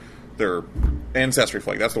what, their ancestry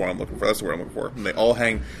flag. That's the one I'm looking for. That's the word I'm looking for. And they all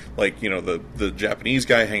hang, like, the Japanese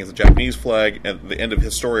guy hangs the Japanese flag at the end of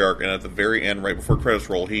his story arc, and at the very end, right before credits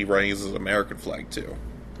roll, he raises American flag too.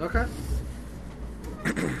 Okay.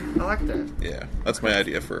 I like that. Yeah, that's my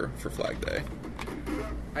idea for Flag Day.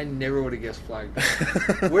 I never would have guessed Flag Day.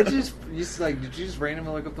 Where did you did you just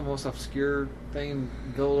randomly look up the most obscure thing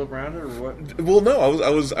and build up around it, or what? Well, no, I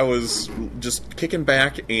was just kicking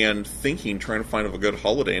back and thinking, trying to find a good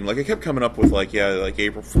holiday, and I kept coming up with like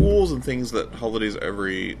April Fools and things that holidays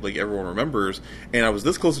everyone remembers, and I was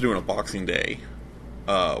this close to doing a Boxing Day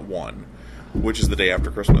one, which is the day after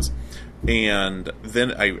Christmas. And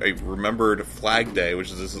then I remembered Flag Day,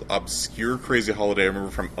 which is this obscure, crazy holiday I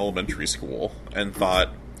remember from elementary school, and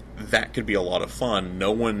thought that could be a lot of fun.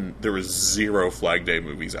 There was 0 Flag Day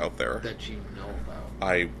movies out there. That you know about.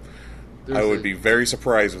 I would be very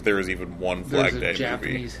surprised if there was even one Flag Day There's a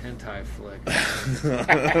Japanese hentai flick.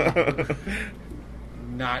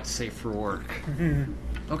 Not safe for work.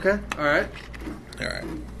 Okay, alright. Alright.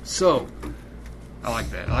 So, I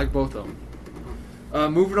like that. I like both of them.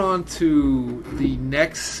 Moving on to the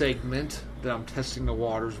next segment that I'm testing the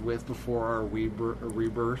waters with before our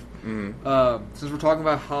rebirth. Mm-hmm. Since we're talking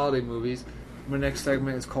about holiday movies, my next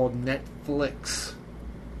segment is called Netflix.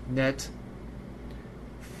 Netflix.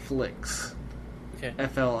 Okay.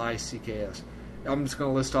 F-L-I-C-K-S. I'm just going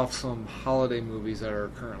to list off some holiday movies that are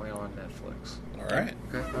currently on Netflix. All right.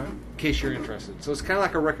 Okay. All right. In case you're interested. So it's kind of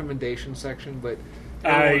like a recommendation section, but...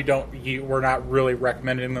 we're not really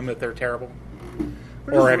recommending them that they're terrible.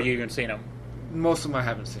 Or have you even seen them? Most of them I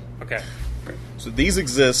haven't seen. Okay. So these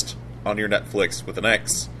exist on your Netflix with an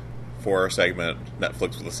X for our segment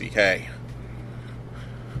Netflix with a CK.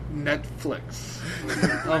 Netflix.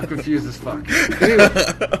 I'm confused as fuck.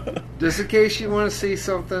 Anyway, just in case you want to see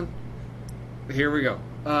something, here we go.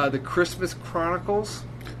 The Christmas Chronicles.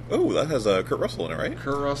 Oh, that has Kurt Russell in it, right?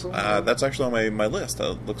 Kurt Russell. That's actually on my list.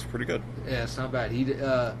 That looks pretty good. Yeah, it's not bad.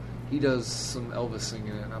 He does some Elvis singing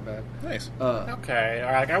in it. Not bad. Nice. Okay.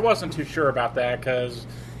 I wasn't too sure about that because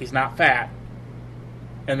he's not fat.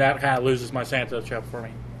 And that kind of loses my Santa trip for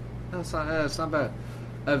me. No, it's not bad.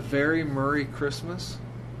 A Very Murray Christmas.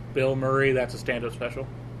 Bill Murray, that's a stand-up special.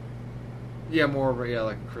 Yeah, more of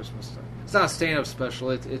like a Christmas thing. It's not a stand-up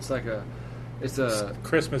special. It's like a... It's a...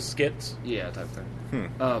 Christmas skits. Yeah, type thing.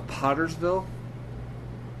 Pottersville.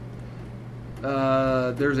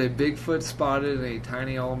 There's a Bigfoot spotted in a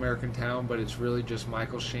tiny all-American town, but it's really just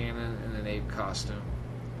Michael Shannon in an ape costume.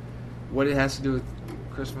 What it has to do with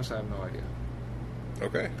Christmas, I have no idea.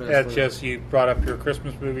 Okay. But That's just, you brought up your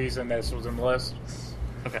Christmas movies and this was in the list?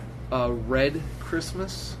 Okay. Red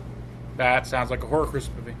Christmas. That sounds like a horror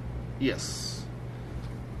Christmas movie. Yes.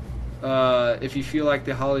 If you feel like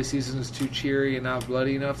the holiday season is too cheery and not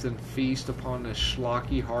bloody enough, then feast upon this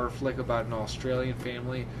schlocky horror flick about an Australian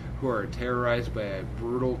family who are terrorized by a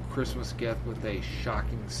brutal Christmas gift with a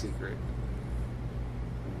shocking secret.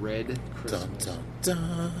 Red Christmas. Dun,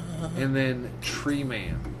 dun, dun. And then Tree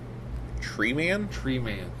Man. Tree Man? Tree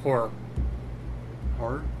Man. Horror.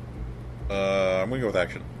 Horror? I'm going to go with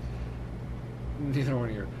action. Neither one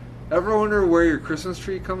of you. Ever wonder where your Christmas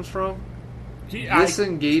tree comes from? This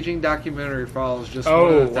engaging documentary follows just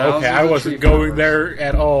one of the thousands okay. I of wasn't tree going farmers. there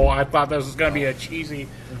at all. I thought this was going to be a cheesy.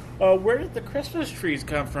 Where did the Christmas trees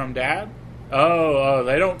come from, Dad? They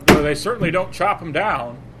don't. They certainly don't chop them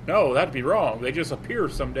down. No, that'd be wrong. They just appear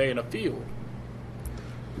someday in a field.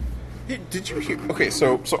 Hey, did you hear? Okay,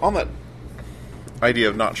 so on that idea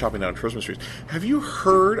of not chopping down Christmas trees, have you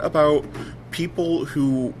heard about people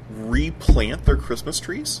who replant their Christmas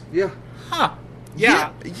trees? Yeah. Huh.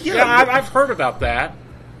 Yeah. I've heard about that.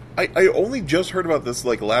 I only just heard about this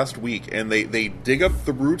last week, and they dig up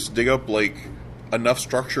the roots, dig up enough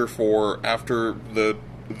structure for after the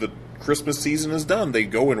Christmas season is done, they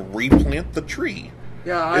go and replant the tree.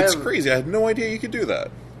 Yeah, it's crazy. I had no idea you could do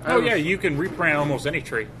that. You can replant almost any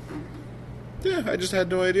tree. Yeah, I just had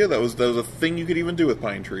no idea that was a thing you could even do with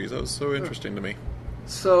pine trees. That was so interesting to me.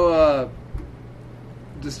 So,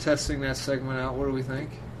 just testing that segment out, what do we think?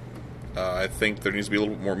 I think there needs to be a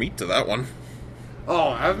little bit more meat to that one. Oh,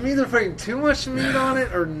 I'm either putting too much meat on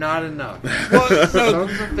it or not enough.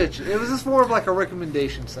 Sons of bitches. It was just more of like a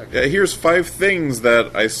recommendation section. Yeah, here's 5 things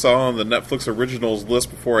that I saw on the Netflix originals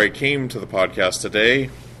list before I came to the podcast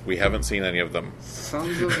today. We haven't seen any of them.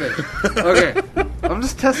 Sons of bitches. Okay, I'm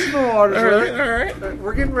just testing the waters. All right.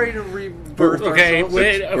 We're getting ready to rebirth ourselves.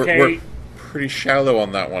 We're pretty shallow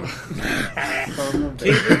on that one.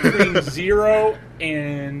 Keep between 0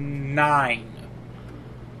 and 9.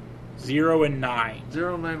 0 and 9.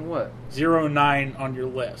 0 and 9 what? 0 and 9 on your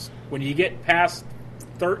list. When you get past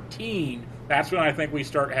 13, that's when I think we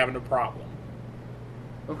start having a problem.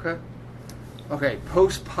 Okay,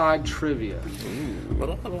 post-pod trivia.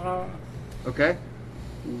 Okay?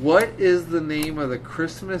 What is the name of the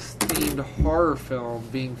Christmas-themed horror film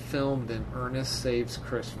being filmed in Ernest Saves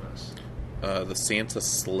Christmas? The Santa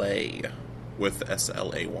Sleigh with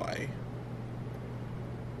S-L-A-Y.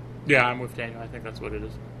 Yeah, I'm with Daniel. I think that's what it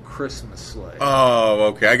is. Christmas Sleigh. Oh,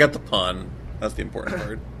 okay. I got the pun. That's the important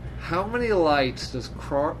part. How many lights does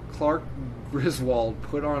Clark Griswold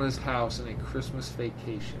put on his house in A Christmas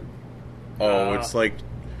Vacation? Oh, it's like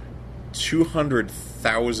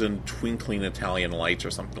 200,000 twinkling Italian lights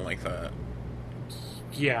or something like that.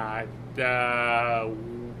 Yeah,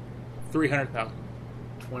 300,000.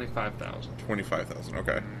 25,000. 25,000,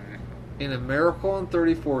 okay. In A Miracle on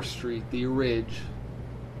 34th Street, The Ridge,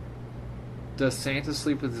 does Santa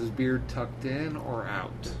sleep with his beard tucked in or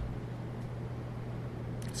out?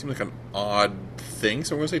 It seems like an odd thing,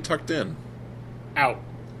 so I'm going to say tucked in. Out.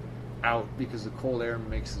 Out, because the cold air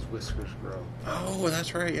makes his whiskers grow. Oh,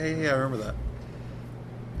 that's right. Yeah, I remember that.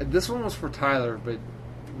 And this one was for Tyler, but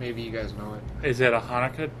maybe you guys know it. Is that a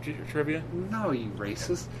Hanukkah trivia? No, you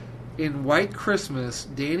racist. In White Christmas,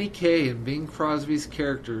 Danny Kaye and Bing Crosby's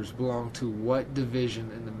characters belong to what division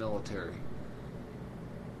in the military?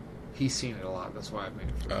 He's seen it a lot, that's why I made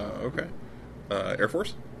it for him. Okay. Air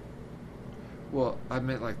Force? Well, I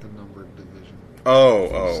meant like the numbered division.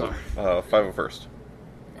 Oh. Sorry. 501st.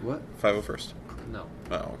 What? 501st. No.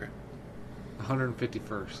 Oh, okay.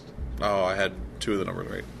 151st. Oh, I had two of the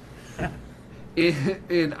numbers right.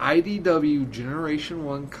 In IDW Generation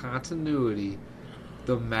 1 continuity,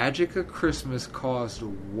 the magic of Christmas caused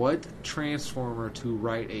what Transformer to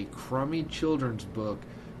write a crummy children's book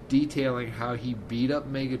detailing how he beat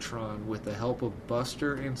up Megatron with the help of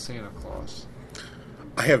Buster and Santa Claus?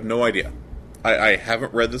 I have no idea. I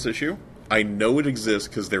haven't read this issue. I know it exists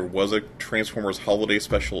because there was a Transformers holiday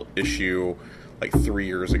special issue like 3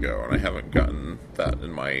 years ago, and I haven't gotten that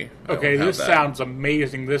in my... Okay, this sounds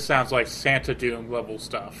amazing. This sounds like Santa Doom level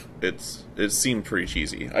stuff. It seemed pretty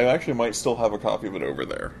cheesy. I actually might still have a copy of it over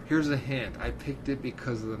there. Here's a hint. I picked it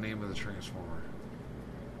because of the name of the Transformer.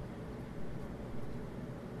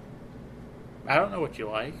 I don't know what you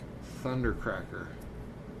like. Thundercracker.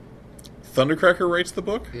 Thundercracker writes the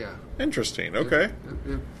book? Yeah. Interesting, okay.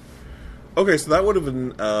 It- Okay, so that would have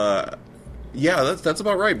been... yeah, that's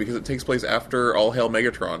about right, because it takes place after All Hail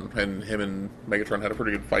Megatron, and him and Megatron had a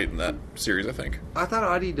pretty good fight in that series, I think. I thought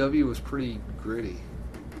IDW was pretty gritty.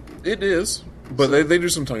 It is, but they do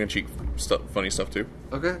some tongue-in-cheek stuff, funny stuff, too.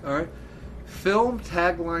 Okay, alright. Film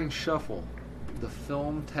tagline shuffle. The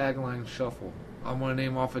film tagline shuffle. I'm going to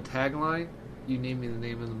name off a tagline. You name me the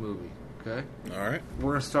name of the movie. Okay? Alright.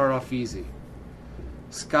 We're going to start off easy.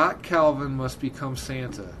 Scott Calvin must become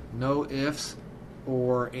Santa. No ifs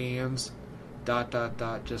or ands. ...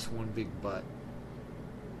 Just one big butt.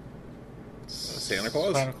 Santa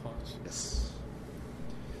Claus? Santa Claus. Yes.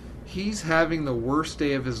 He's having the worst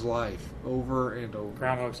day of his life. Over and over.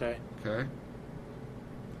 Groundhog's Day. Okay.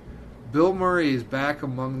 Bill Murray is back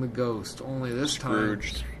among the ghosts. Only this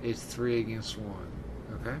Scrooged. time it's 3 against 1.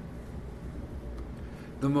 Okay.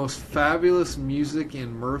 The most fabulous music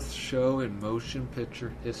and mirth show in motion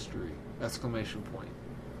picture history! Exclamation point.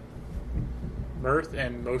 Mirth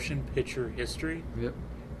and motion picture history. Yep.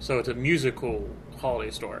 So it's a musical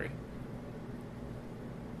holiday story.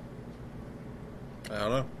 I don't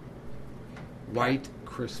know. White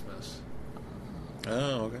Christmas.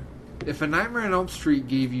 Oh, okay. If A Nightmare on Elm Street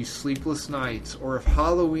gave you sleepless nights, or if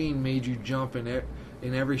Halloween made you jump in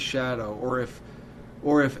every shadow, or if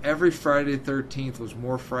every Friday the 13th was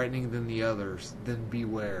more frightening than the others, then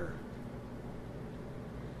beware.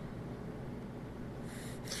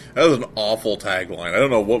 That was an awful tagline. I don't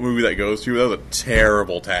know what movie that goes to. That was a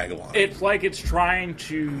terrible tagline. It's like it's trying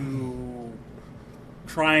to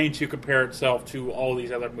compare itself to all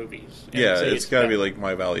these other movies. And Yeah, say it's got to be better. like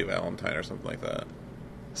My Valley Valentine or something like that.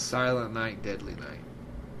 Silent Night, Deadly Night.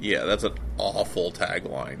 Yeah, that's an awful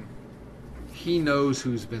tagline. He knows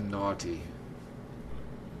who's been naughty.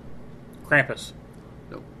 Krampus.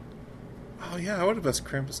 Nope. Oh, yeah, I would have best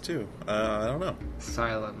Krampus too. I don't know.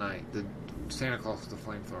 Silent Night. The Santa Claus with the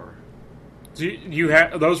flamethrower. Do you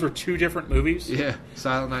have those were two different movies? Yeah.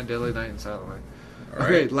 Silent Night, Deadly Night, and Silent Night. All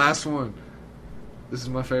Okay, right. last one. This is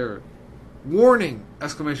my favorite. Warning!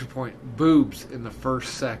 Exclamation point. Boobs in the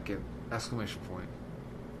first second. Exclamation point.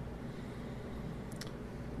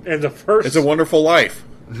 And the first It's a Wonderful Life.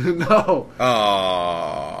 No.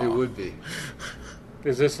 Aww. It would be.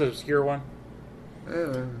 is this an obscure one?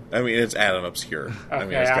 I mean, it's Adam Obscure. I mean,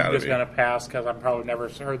 Okay, it's I'm gotta just be. gonna pass because I've probably never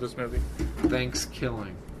heard this movie.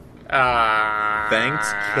 Thanksgiving.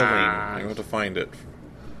 Thanksgiving. You have to find it.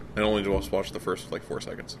 And only just watch the first, 4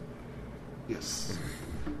 seconds. Yes.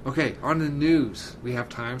 Okay, on the news. We have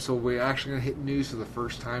time, so we're actually going to hit news for the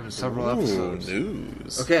first time in several episodes.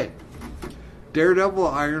 News. Okay. Daredevil,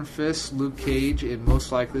 Iron Fist, Luke Cage, and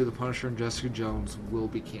most likely The Punisher and Jessica Jones will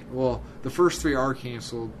be canceled. Well, the first 3 are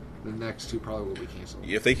canceled. The next 2 probably will be canceled.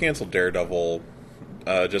 If they cancel Daredevil,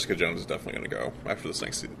 Jessica Jones is definitely going to go after this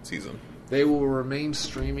next season. They will remain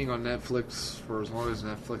streaming on Netflix for as long as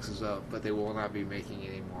Netflix is up, but they will not be making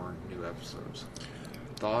any more new episodes.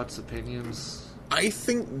 Thoughts, opinions? I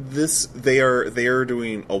think they are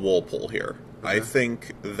doing a wall pull here. Okay. I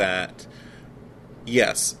think that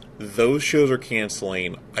yes, those shows are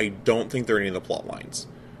canceling. I don't think they're any of the plot lines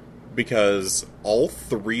because all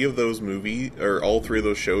 3 of those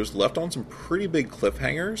shows left on some pretty big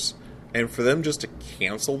cliffhangers, and for them just to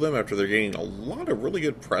cancel them after they're getting a lot of really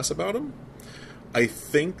good press about them, I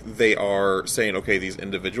think they are saying, okay, these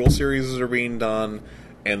individual series are being done,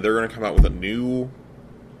 and they're going to come out with a new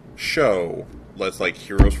show that's like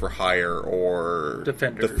Heroes for Hire or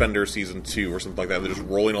Defender Season 2 or something like that. They're just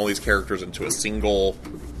rolling all these characters into a single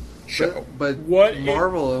show. But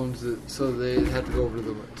Marvel owns it, so they have to go over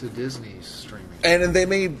to Disney's streaming. And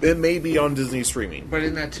it may be on Disney streaming. But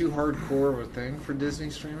isn't that too hardcore of a thing for Disney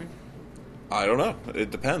streaming? I don't know.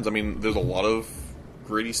 It depends. I mean, there's a lot of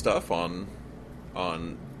gritty stuff on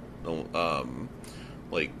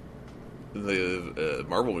like the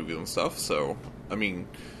Marvel movies and stuff. So, I mean,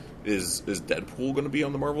 is Deadpool going to be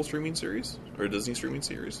on the Marvel streaming series or Disney streaming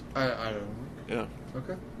series? I don't know. Yeah.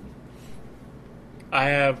 Okay. I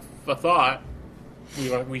have a thought.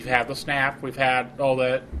 We've had the snap, we've had all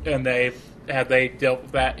that, and they dealt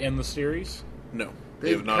with that in the series? No,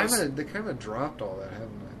 they kind of dropped all that,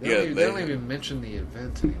 haven't they? They don't even mention the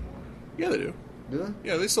event anymore. Yeah, they do. Do they?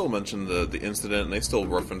 Yeah, they still mention the incident, and they still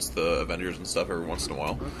reference the Avengers and stuff every once in a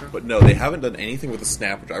while. Okay. But no, they haven't done anything with the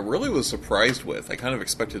snap, which I really was surprised with. I kind of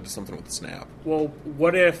expected something with the snap. Well,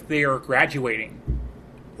 what if they are graduating?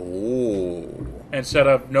 Oh. Instead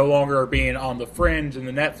of no longer being on the fringe in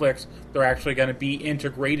the Netflix, they're actually going to be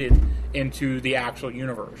integrated into the actual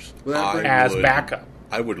universe as backup.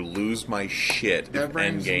 I would lose my shit if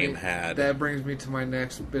Endgame had... That brings me to my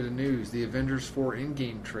next bit of news. The Avengers 4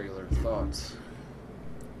 Endgame trailer. Thoughts?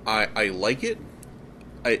 I like it.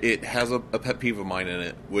 It has a pet peeve of mine in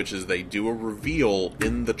it, which is they do a reveal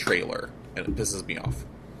in the trailer, and it pisses me off.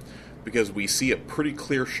 Because we see a pretty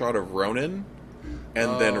clear shot of Ronan,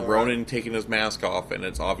 and then Ronan taking his mask off, and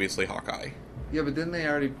it's obviously Hawkeye. Yeah, but then they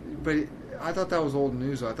already... But I thought that was old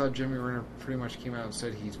news. I thought Jeremy Renner pretty much came out and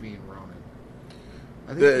said he's being Ronan.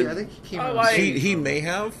 I think he came out and said he may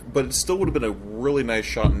have, but it still would have been a really nice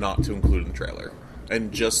shot not to include in the trailer.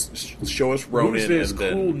 And just show us Ronan. Who's this and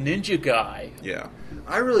cool then, ninja guy? Yeah.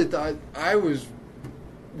 I really thought...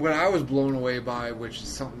 What I was blown away by, which is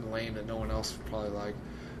something lame that no one else would probably like,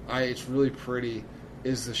 it's really pretty,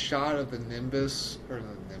 is the shot of the Nimbus, or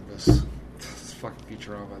the Nimbus, it's fucking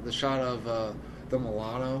Futurama, the shot of the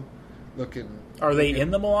Milano looking... Are they in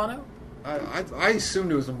the Milano? I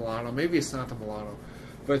assumed it was the Milano. Maybe it's not the Milano.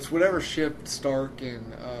 But it's whatever ship Stark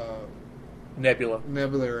and Nebula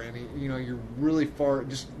are in. You're really far,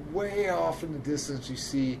 just way off in the distance, you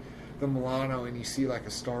see the Milano and you see like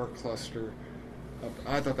a star cluster.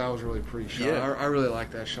 I thought that was a really pretty shot. Yeah. I really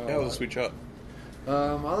like that shot. That was a sweet shot.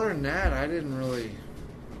 Other than that, I didn't really...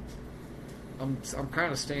 I'm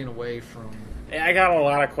kind of staying away from... I got a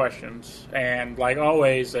lot of questions, and like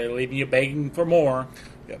always, they leave you begging for more.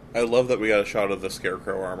 Yeah, I love that we got a shot of the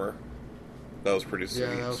Scarecrow armor. That was pretty sweet.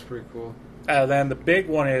 Yeah, that was pretty cool. Then the big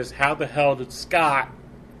one is, how the hell did Scott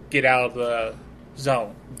get out of the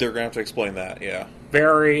zone? They're going to have to explain that, yeah.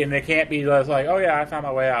 And they can't be just like, oh yeah, I found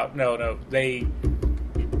my way out. No, they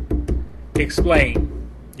explain.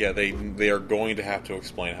 Yeah, they are going to have to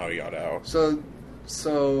explain how he got out.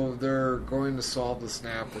 So they're going to solve the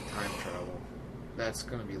snap with time travel. That's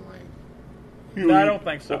going to be lame. No, I don't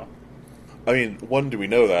think so. I mean, one, do we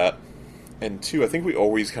know that? And two, I think we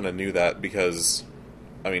always kind of knew that because,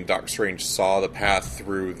 I mean, Doctor Strange saw the path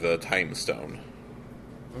through the Time Stone.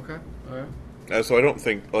 Okay, all right. So I don't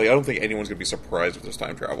think anyone's going to be surprised with this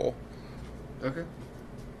time travel. Okay.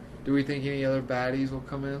 Do we think any other baddies will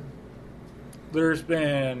come in? There's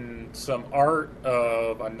been some art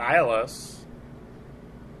of Annihilus.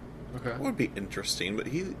 Okay. That would be interesting, but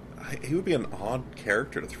he would be an odd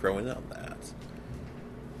character to throw in on that.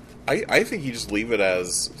 I think you just leave it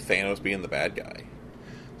as Thanos being the bad guy.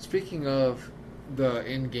 Speaking of the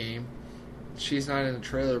Endgame, she's not in the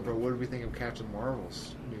trailer, but what do we think of Captain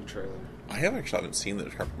Marvel's new trailer? I haven't seen the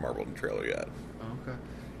Captain Marvel new trailer yet. Okay.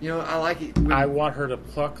 I like it. I want her to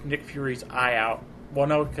pluck Nick Fury's eye out. Well,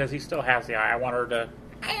 no, because he still has the eye. I want her to...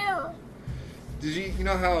 Did you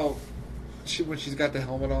know how when she's got the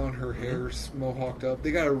helmet on, her hair's mohawked up.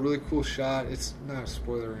 They got a really cool shot. It's not a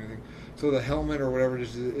spoiler or anything. So the helmet or whatever it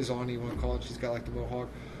is on, you want to call it, she's got like the mohawk.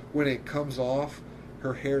 When it comes off,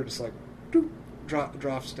 her hair just like doop,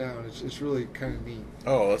 drops down. It's really kind of neat.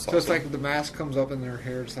 Oh, that's awesome. So it's like the mask comes up and her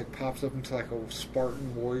hair just like pops up into like a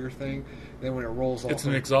Spartan warrior thing. And then when it rolls off, It's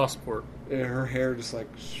an exhaust port. her hair just like.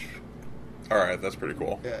 All right, that's pretty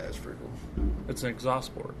cool. Yeah, it's pretty cool. It's an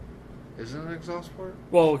exhaust port. Isn't it an exhaust port?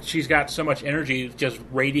 Well, she's got so much energy just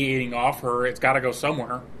radiating off her, it's got to go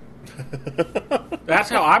somewhere. That's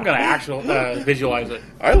how I'm going to actually visualize it.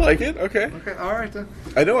 I like it. Okay. Okay, all right then.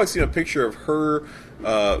 I know I've seen a picture of her.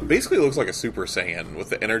 Basically, looks like a Super Saiyan with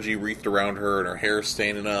the energy wreathed around her and her hair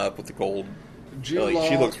standing up with the gold. Jude Like,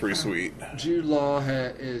 she Law- looks pretty sweet. Jude Law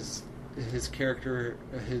is his character,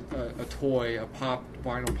 a toy, a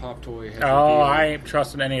vinyl pop toy. Has Oh, revealed I ain't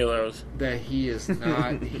trusting any of those. that he is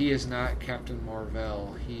not. He is not Captain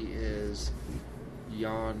Marvel. He is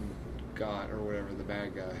Jan Gott or whatever, the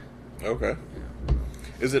bad guy. Okay. Yeah.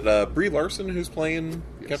 Is it Brie Larson who's playing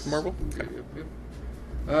Yes. Captain Marvel? Yep, yep.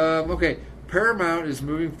 Okay. Paramount is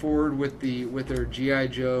moving forward with their G.I.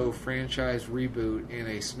 Joe franchise reboot and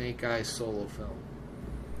a Snake Eyes solo film.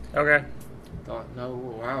 Okay.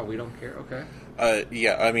 Wow, we don't care. Okay.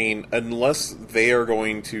 Yeah, I mean, unless they are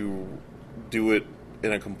going to do it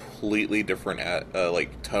in a completely different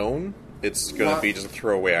like tone, it's going to be just a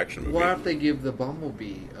throwaway action movie. What if they give the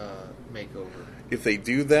Bumblebee makeover? If they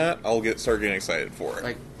do that, I'll start getting excited for it.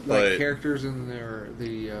 Like But- characters in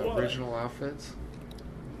the What? original outfits?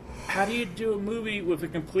 How do you do a movie with a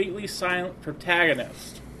completely silent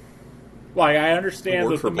protagonist? Like, I understand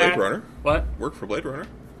Work that for the Blade Runner. What? Work for Blade Runner.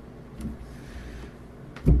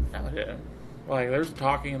 No, it didn't. Like, there's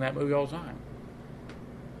talking in that movie all the time.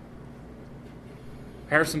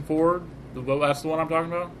 Harrison Ford, that's the one I'm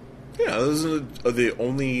talking about? Yeah, isn't the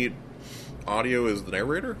only audio is the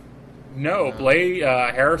narrator? No, Blade,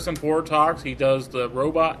 Harrison Ford talks. He does the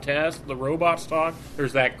robot test. The robots talk.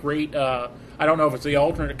 There's that great, I don't know if it's the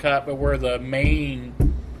alternate cut, but where the main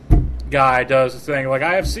guy does the thing, like,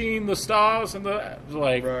 I have seen the stars and the,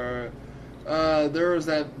 like, Right. There was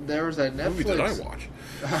that Netflix. What movie did I watch?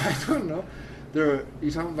 I don't know.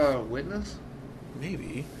 You talking about Witness?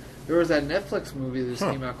 Maybe. There was that Netflix movie that just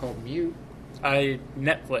came out called Mute.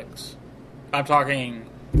 Netflix. I'm talking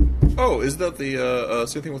Oh, is that the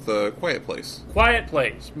same thing with the Quiet Place? Quiet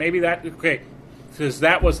Place. Maybe that, okay, because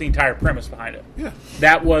that was the entire premise behind it. Yeah.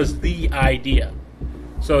 That was the idea.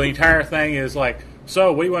 So the entire thing is like,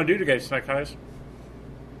 so what do you want to do today, Snake Eyes?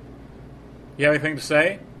 You have anything to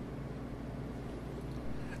say?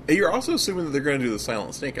 And you're also assuming that they're going to do the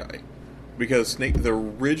silent Snake Eye. Because the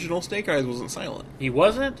original Snake Eyes wasn't silent. He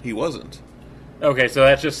wasn't? He wasn't. Okay, so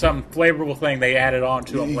that's just some flavorful thing they added on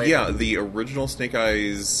to him later. Yeah, the original Snake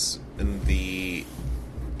Eyes in the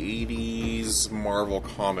 80s Marvel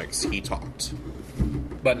comics, he talked.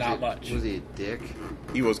 But not much. Was he a dick?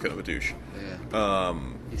 He was kind of a douche. Yeah.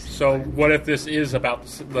 So what if this is about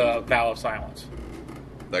the Vow of Silence?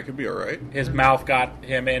 That could be alright. His mouth got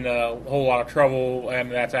him in a whole lot of trouble,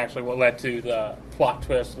 and that's actually what led to the plot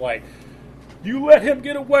twist, like, you let him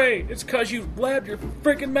get away. It's because you blabbed your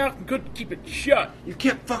freaking mouth and couldn't keep it shut. You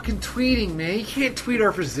kept fucking tweeting, man. You can't tweet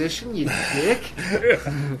our position, you dick.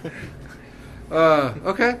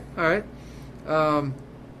 Okay, alright.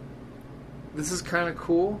 This is kind of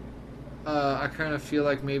cool. I kind of feel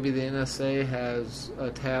like maybe the NSA has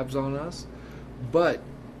tabs on us. But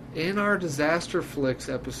in our Disaster Flicks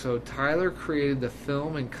episode, Tyler created the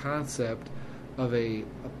film and concept of a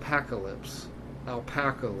apocalypse.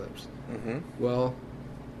 Alpacalypse. Mm-hmm. Well,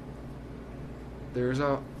 there's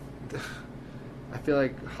a... I feel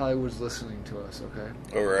like Hollywood's listening to us, okay?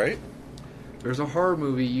 Alright. There's a horror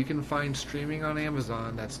movie you can find streaming on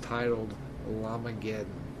Amazon that's titled Lamageddon.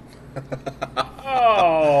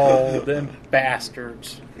 Oh, them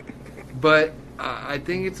bastards. But I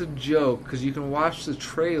think it's a joke because you can watch the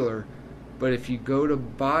trailer, but if you go to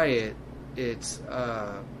buy it, it's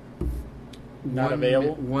Not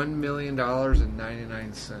available? $1 million and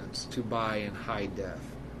 99 cents to buy in high def,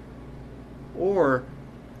 or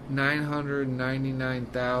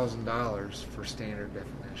 $999,000 for standard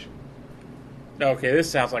definition. Okay, this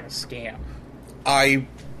sounds like a scam. I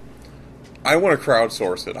want to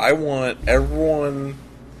crowdsource it. I want everyone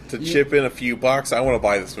to chip in a few bucks. I want to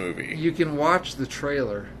buy this movie. You can watch the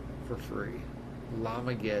trailer for free.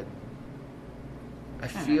 Lamageddon. I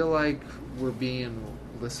feel like we're being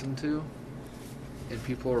listened to, and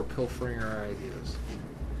people are pilfering our ideas.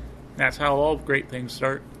 That's how all great things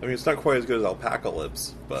start. I mean, it's not quite as good as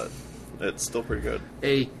Alpacalypse, but it's still pretty good.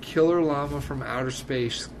 A killer llama from outer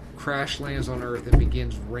space crash lands on Earth and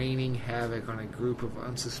begins raining havoc on a group of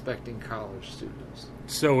unsuspecting college students.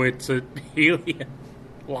 So it's a alien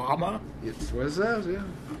llama? It's what it says, yeah.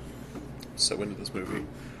 So into this movie.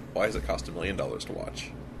 Why does it cost $1 million to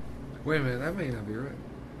watch? Wait a minute, that may not be right.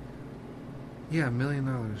 Yeah, $1 million.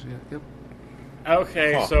 Yeah, yep.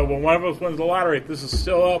 Okay, Huh. so when one of us wins the lottery, if this is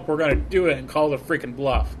still up, we're going to do it and call it a freaking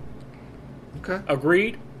bluff. Okay.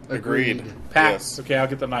 Agreed? Agreed. Pass. Yes. Okay, I'll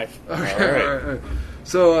get the knife. Okay. All right. All right.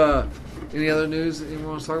 So, any other news that anyone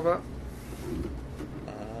wants to talk about?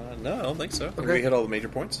 No, I don't think so. Okay. We hit all the major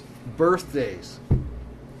points. Birthdays.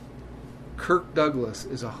 Kirk Douglas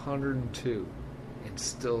is 102 and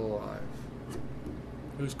still alive.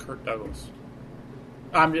 Who's Kirk Douglas?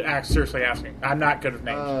 I'm seriously asking. I'm not good with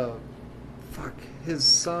names. Fuck. His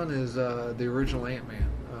son is the original Ant-Man.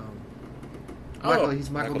 Oh, He's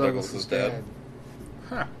Michael Michael Douglas' Douglas' dad. dad.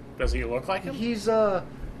 Huh. Does he look like him? He goes,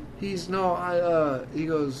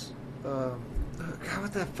 God,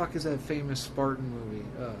 what the fuck is that famous Spartan movie?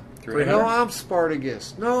 300? No, I'm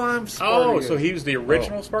Spartacus. No, I'm Oh, Spartacus. so he was the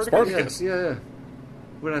original Oh, Spartacus? Yes, yeah.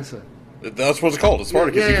 What did I say? That's what it's called. It's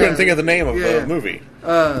Spartacus. Yeah, You yeah, couldn't think of the name of yeah. the movie.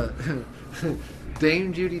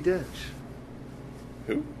 Dame Judi Dench.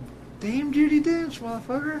 Who? Dame Judi Dench,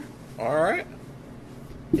 motherfucker. All right.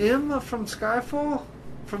 Emma from Skyfall?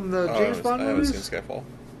 From the James Bond I haven't movies? seen Skyfall.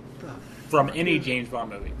 From any James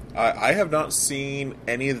Bond movie. I have not seen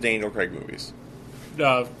any of the Daniel Craig movies.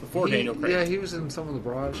 Before Daniel Craig. Yeah, he was in some of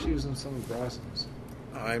the She was in some of the Brosnans.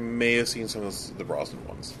 I may have seen some of the Brosnan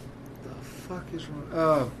ones. The fuck is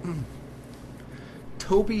wrong?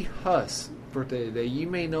 Toby Huss, birthday today. You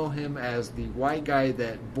may know him as the white guy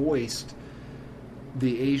that voiced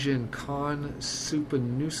the Asian Khan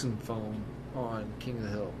Supanusunphone on King of the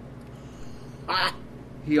Hill. Ah!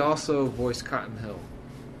 He also voiced Cotton Hill.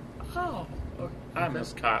 Oh. I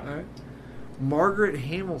miss Cotton. All right. Margaret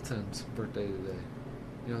Hamilton's birthday today.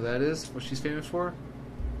 You know who that is? What she's famous for?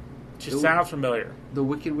 She sounds familiar. The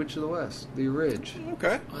Wicked Witch of the West. The Ridge.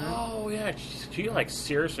 Okay. Oh, yeah. She like,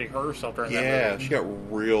 seriously hurt herself during that Yeah, movie. she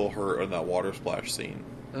got real hurt in that water splash scene.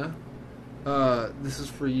 This is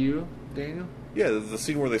for you, Daniel? Yeah, the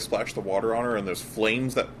scene where they splash the water on her and there's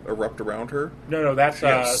flames that erupt around her. No, that's... She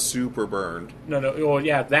got super burned. No. Well,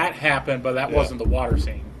 yeah, that happened, but that Yeah. wasn't the water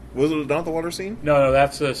scene. Was it not the water scene? No,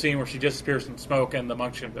 that's the scene where she disappears in smoke in the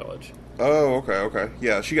Munchkin Village. Oh, okay.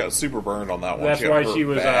 Yeah, she got super burned on that one. That's got why hurt she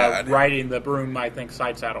was bad. riding the broom, I think,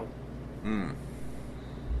 side saddle.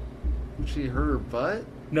 She hurt her butt?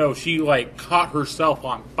 No, she, like, caught herself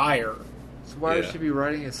on fire. So why would Yeah. she be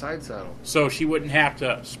riding a side saddle? So she wouldn't have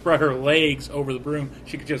to spread her legs over the broom.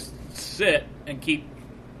 She could just sit and keep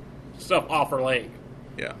stuff off her leg.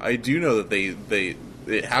 Yeah, I do know that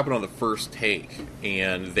it happened on the first take,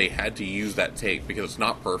 and they had to use that take because it's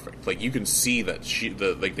not perfect. Like, you can see that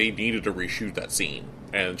they needed to reshoot that scene,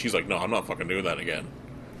 and she's like, "No, I'm not fucking doing that again."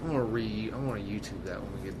 I want to YouTube that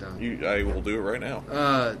when we get done. I will do it right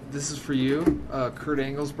now. This is for you. Kurt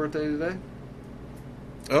Angle's birthday today.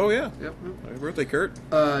 Oh yeah, Yep. happy birthday, Kurt.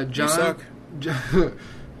 John suck.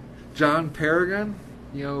 John Paragon.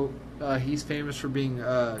 You know, he's famous for being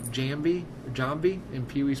Jambi in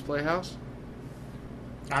Pee-wee's Playhouse.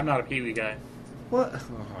 I'm not a Pee Wee guy. What?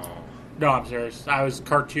 No, I'm serious. I was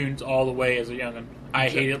cartoons all the way as a youngin'. I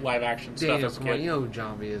hated live action stuff Daniel, as a come on, kid. you know who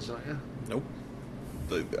Jambi is, don't you? Nope.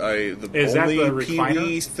 The Is that only the Pee refiner?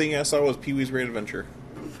 Wee thing I saw was Pee Wee's Great Adventure.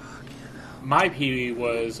 My Pee Wee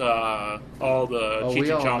was all the Oh, Cheech we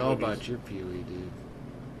and all Chong know movies. about your Pee-wee, dude.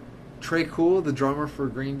 Trey Cool, the drummer for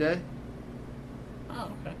Green Day. Oh,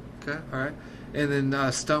 okay. Okay, all right. And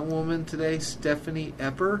then stunt woman today, Stephanie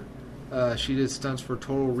Epper. She did stunts for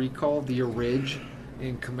Total Recall, The Ridge,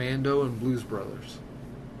 and Commando and Blues Brothers.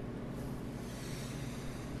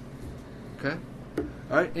 Okay.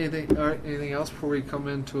 All right. Anything else before we come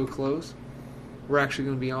into a close? We're actually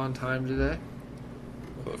going to be on time today.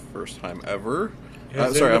 For the first time ever.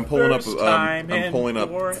 Is it Sorry, the I'm pulling up. first time I'm pulling in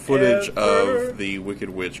up footage forever? of the Wicked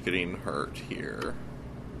Witch getting hurt here.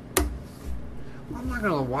 I'm not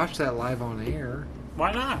going to watch that live on air.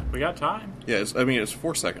 Why not? We got time. Yeah, it's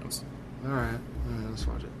 4 seconds. All right. Let's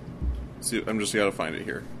watch it. See, I'm just gotta find it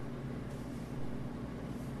here.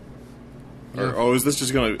 Yeah. Is this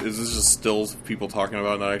just stills of people talking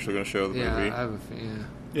about, not actually going to show the Yeah, movie? I have a yeah.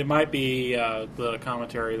 It might be the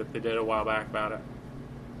commentary that they did a while back about it.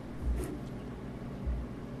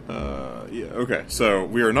 Yeah. Okay. So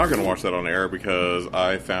we are not going to watch that on air because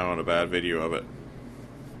I found a bad video of it.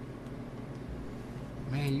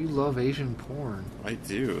 Man, you love Asian porn. I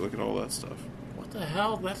do. Look at all that stuff. What the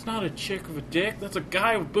hell? That's not a chick with a dick. That's a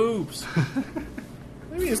guy with boobs.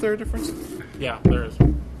 Maybe is there a difference? Yeah, there is.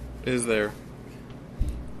 Is there?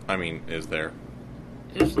 I mean, is there?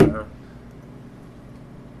 Is there?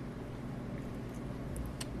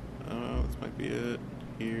 This might be it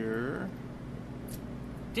here.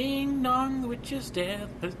 Ding dong, the witch is dead.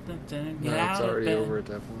 No, it's already over at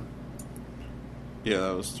that point. Yeah,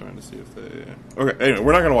 I was trying to see if they... Okay, anyway,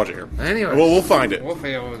 we're not going to watch it here. Anyway. Well, we'll find it. We'll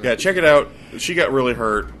figure it. Yeah, check it out. She got really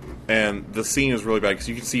hurt, and the scene is really bad because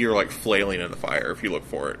you can see her, like, flailing in the fire if you look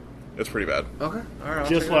for it. It's pretty bad. Okay, all right.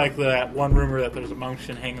 Just like that one rumor that there's a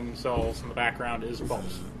monkey hanging themselves in the background is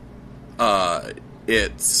false.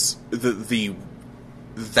 It's...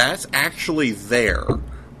 That's actually there,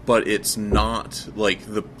 but it's not, like,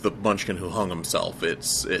 the Munchkin who hung himself.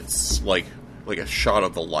 It's like a shot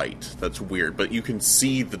of the light. That's weird, but you can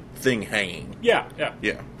see the thing hanging. Yeah.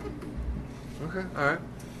 Yeah. Okay, all right.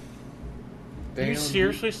 Do you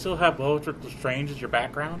seriously still have Bellatrix Lestrange as your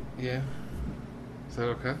background? Yeah. Is that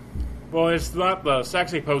okay? Well, it's not the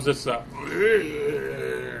sexy pose, it's the...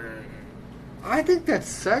 I think that's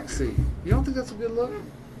sexy. You don't think that's a good look?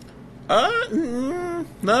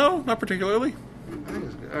 No, not particularly. I think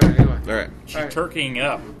it's good. All right, anyway. All right. She's All right. turkeying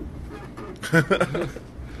up.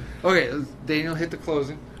 Okay, Daniel, hit the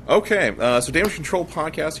closing. Okay, so Damage Control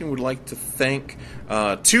Podcasting would like to thank 2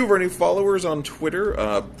 of our new followers on Twitter,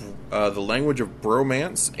 The Language of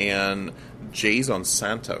Bromance and Jason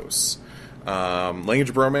Santos. Language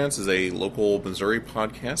of Bromance is a local Missouri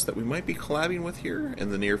podcast that we might be collabing with here in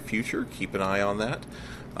the near future. Keep an eye on that.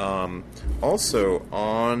 Also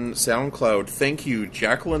on SoundCloud, thank you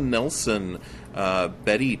Jacqueline Nelson,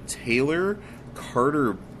 Betty Taylor,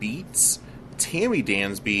 Carter Beats, Tammy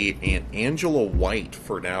Dansby, and Angela White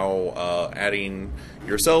for now adding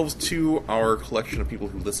yourselves to our collection of people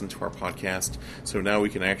who listen to our podcast. So now we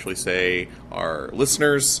can actually say our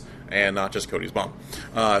listeners and not just Cody's mom.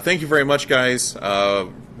 Thank you very much, guys.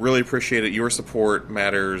 Really appreciate it. Your support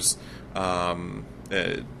matters an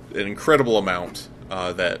incredible amount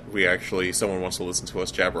that someone wants to listen to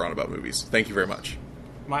us jabber on about movies. Thank you very much.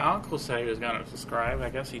 My uncle said he was going to subscribe.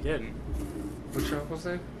 I guess he didn't. What's your uncle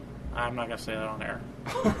say? I'm not going to say that on air.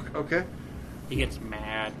 Okay. He gets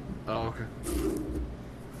mad. Oh, okay.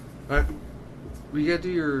 All right. We got to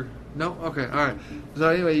do your... No? Okay, all right. So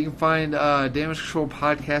anyway, you can find Damage Control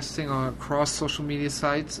Podcasting on across social media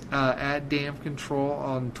sites, at Dam Control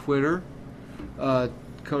on Twitter.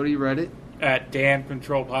 Cody, Reddit. At Dan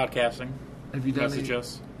Control Podcasting. Have you done Message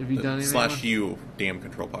us. Have you done anything? /you, Damn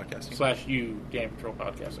Control Podcasting. /you, Dan Control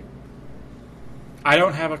Podcasting. I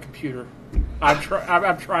don't have a computer. I'm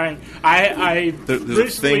trying.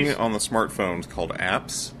 There's a thing on the smartphones called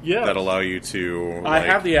apps that allow you to. I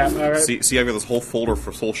have the app. Right. See, I've got this whole folder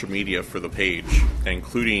for social media for the page,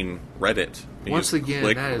 including Reddit. You Once again,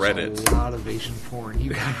 click that is Reddit. a lot of Asian porn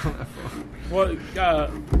you got on that phone. Well,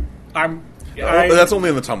 that's only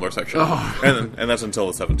in the Tumblr section, Oh. and that's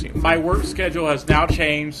until the 17th. My work schedule has now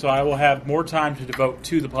changed, so I will have more time to devote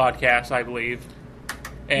to the podcast, I believe.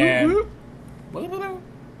 And.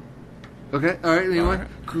 Okay, all right, anyway.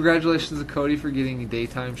 Congratulations to Cody for getting a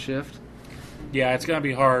daytime shift. Yeah, it's going to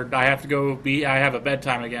be hard. I have to go I have a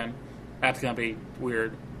bedtime again. That's going to be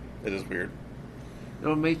weird. It is weird.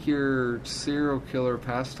 It'll make your serial killer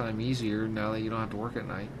pastime easier now that you don't have to work at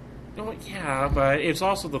night. Well, yeah, but it's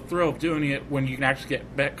also the thrill of doing it when you can actually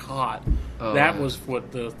get caught. Oh, that yeah. was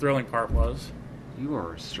what the thrilling part was. You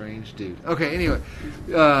are a strange dude. Okay, anyway.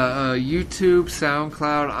 YouTube,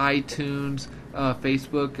 SoundCloud, iTunes,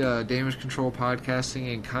 Facebook, Damage Control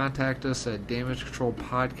Podcasting, and contact us at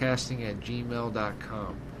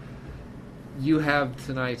damagecontrolpodcasting@gmail.com. You have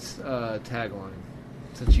tonight's tagline,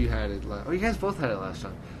 since you had it last... Oh, you guys both had it last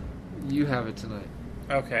time. You have it tonight.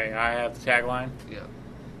 Okay, I have the tagline. Yeah.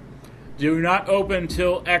 Do not open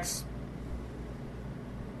till X...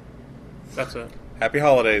 That's it. Happy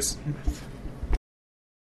holidays.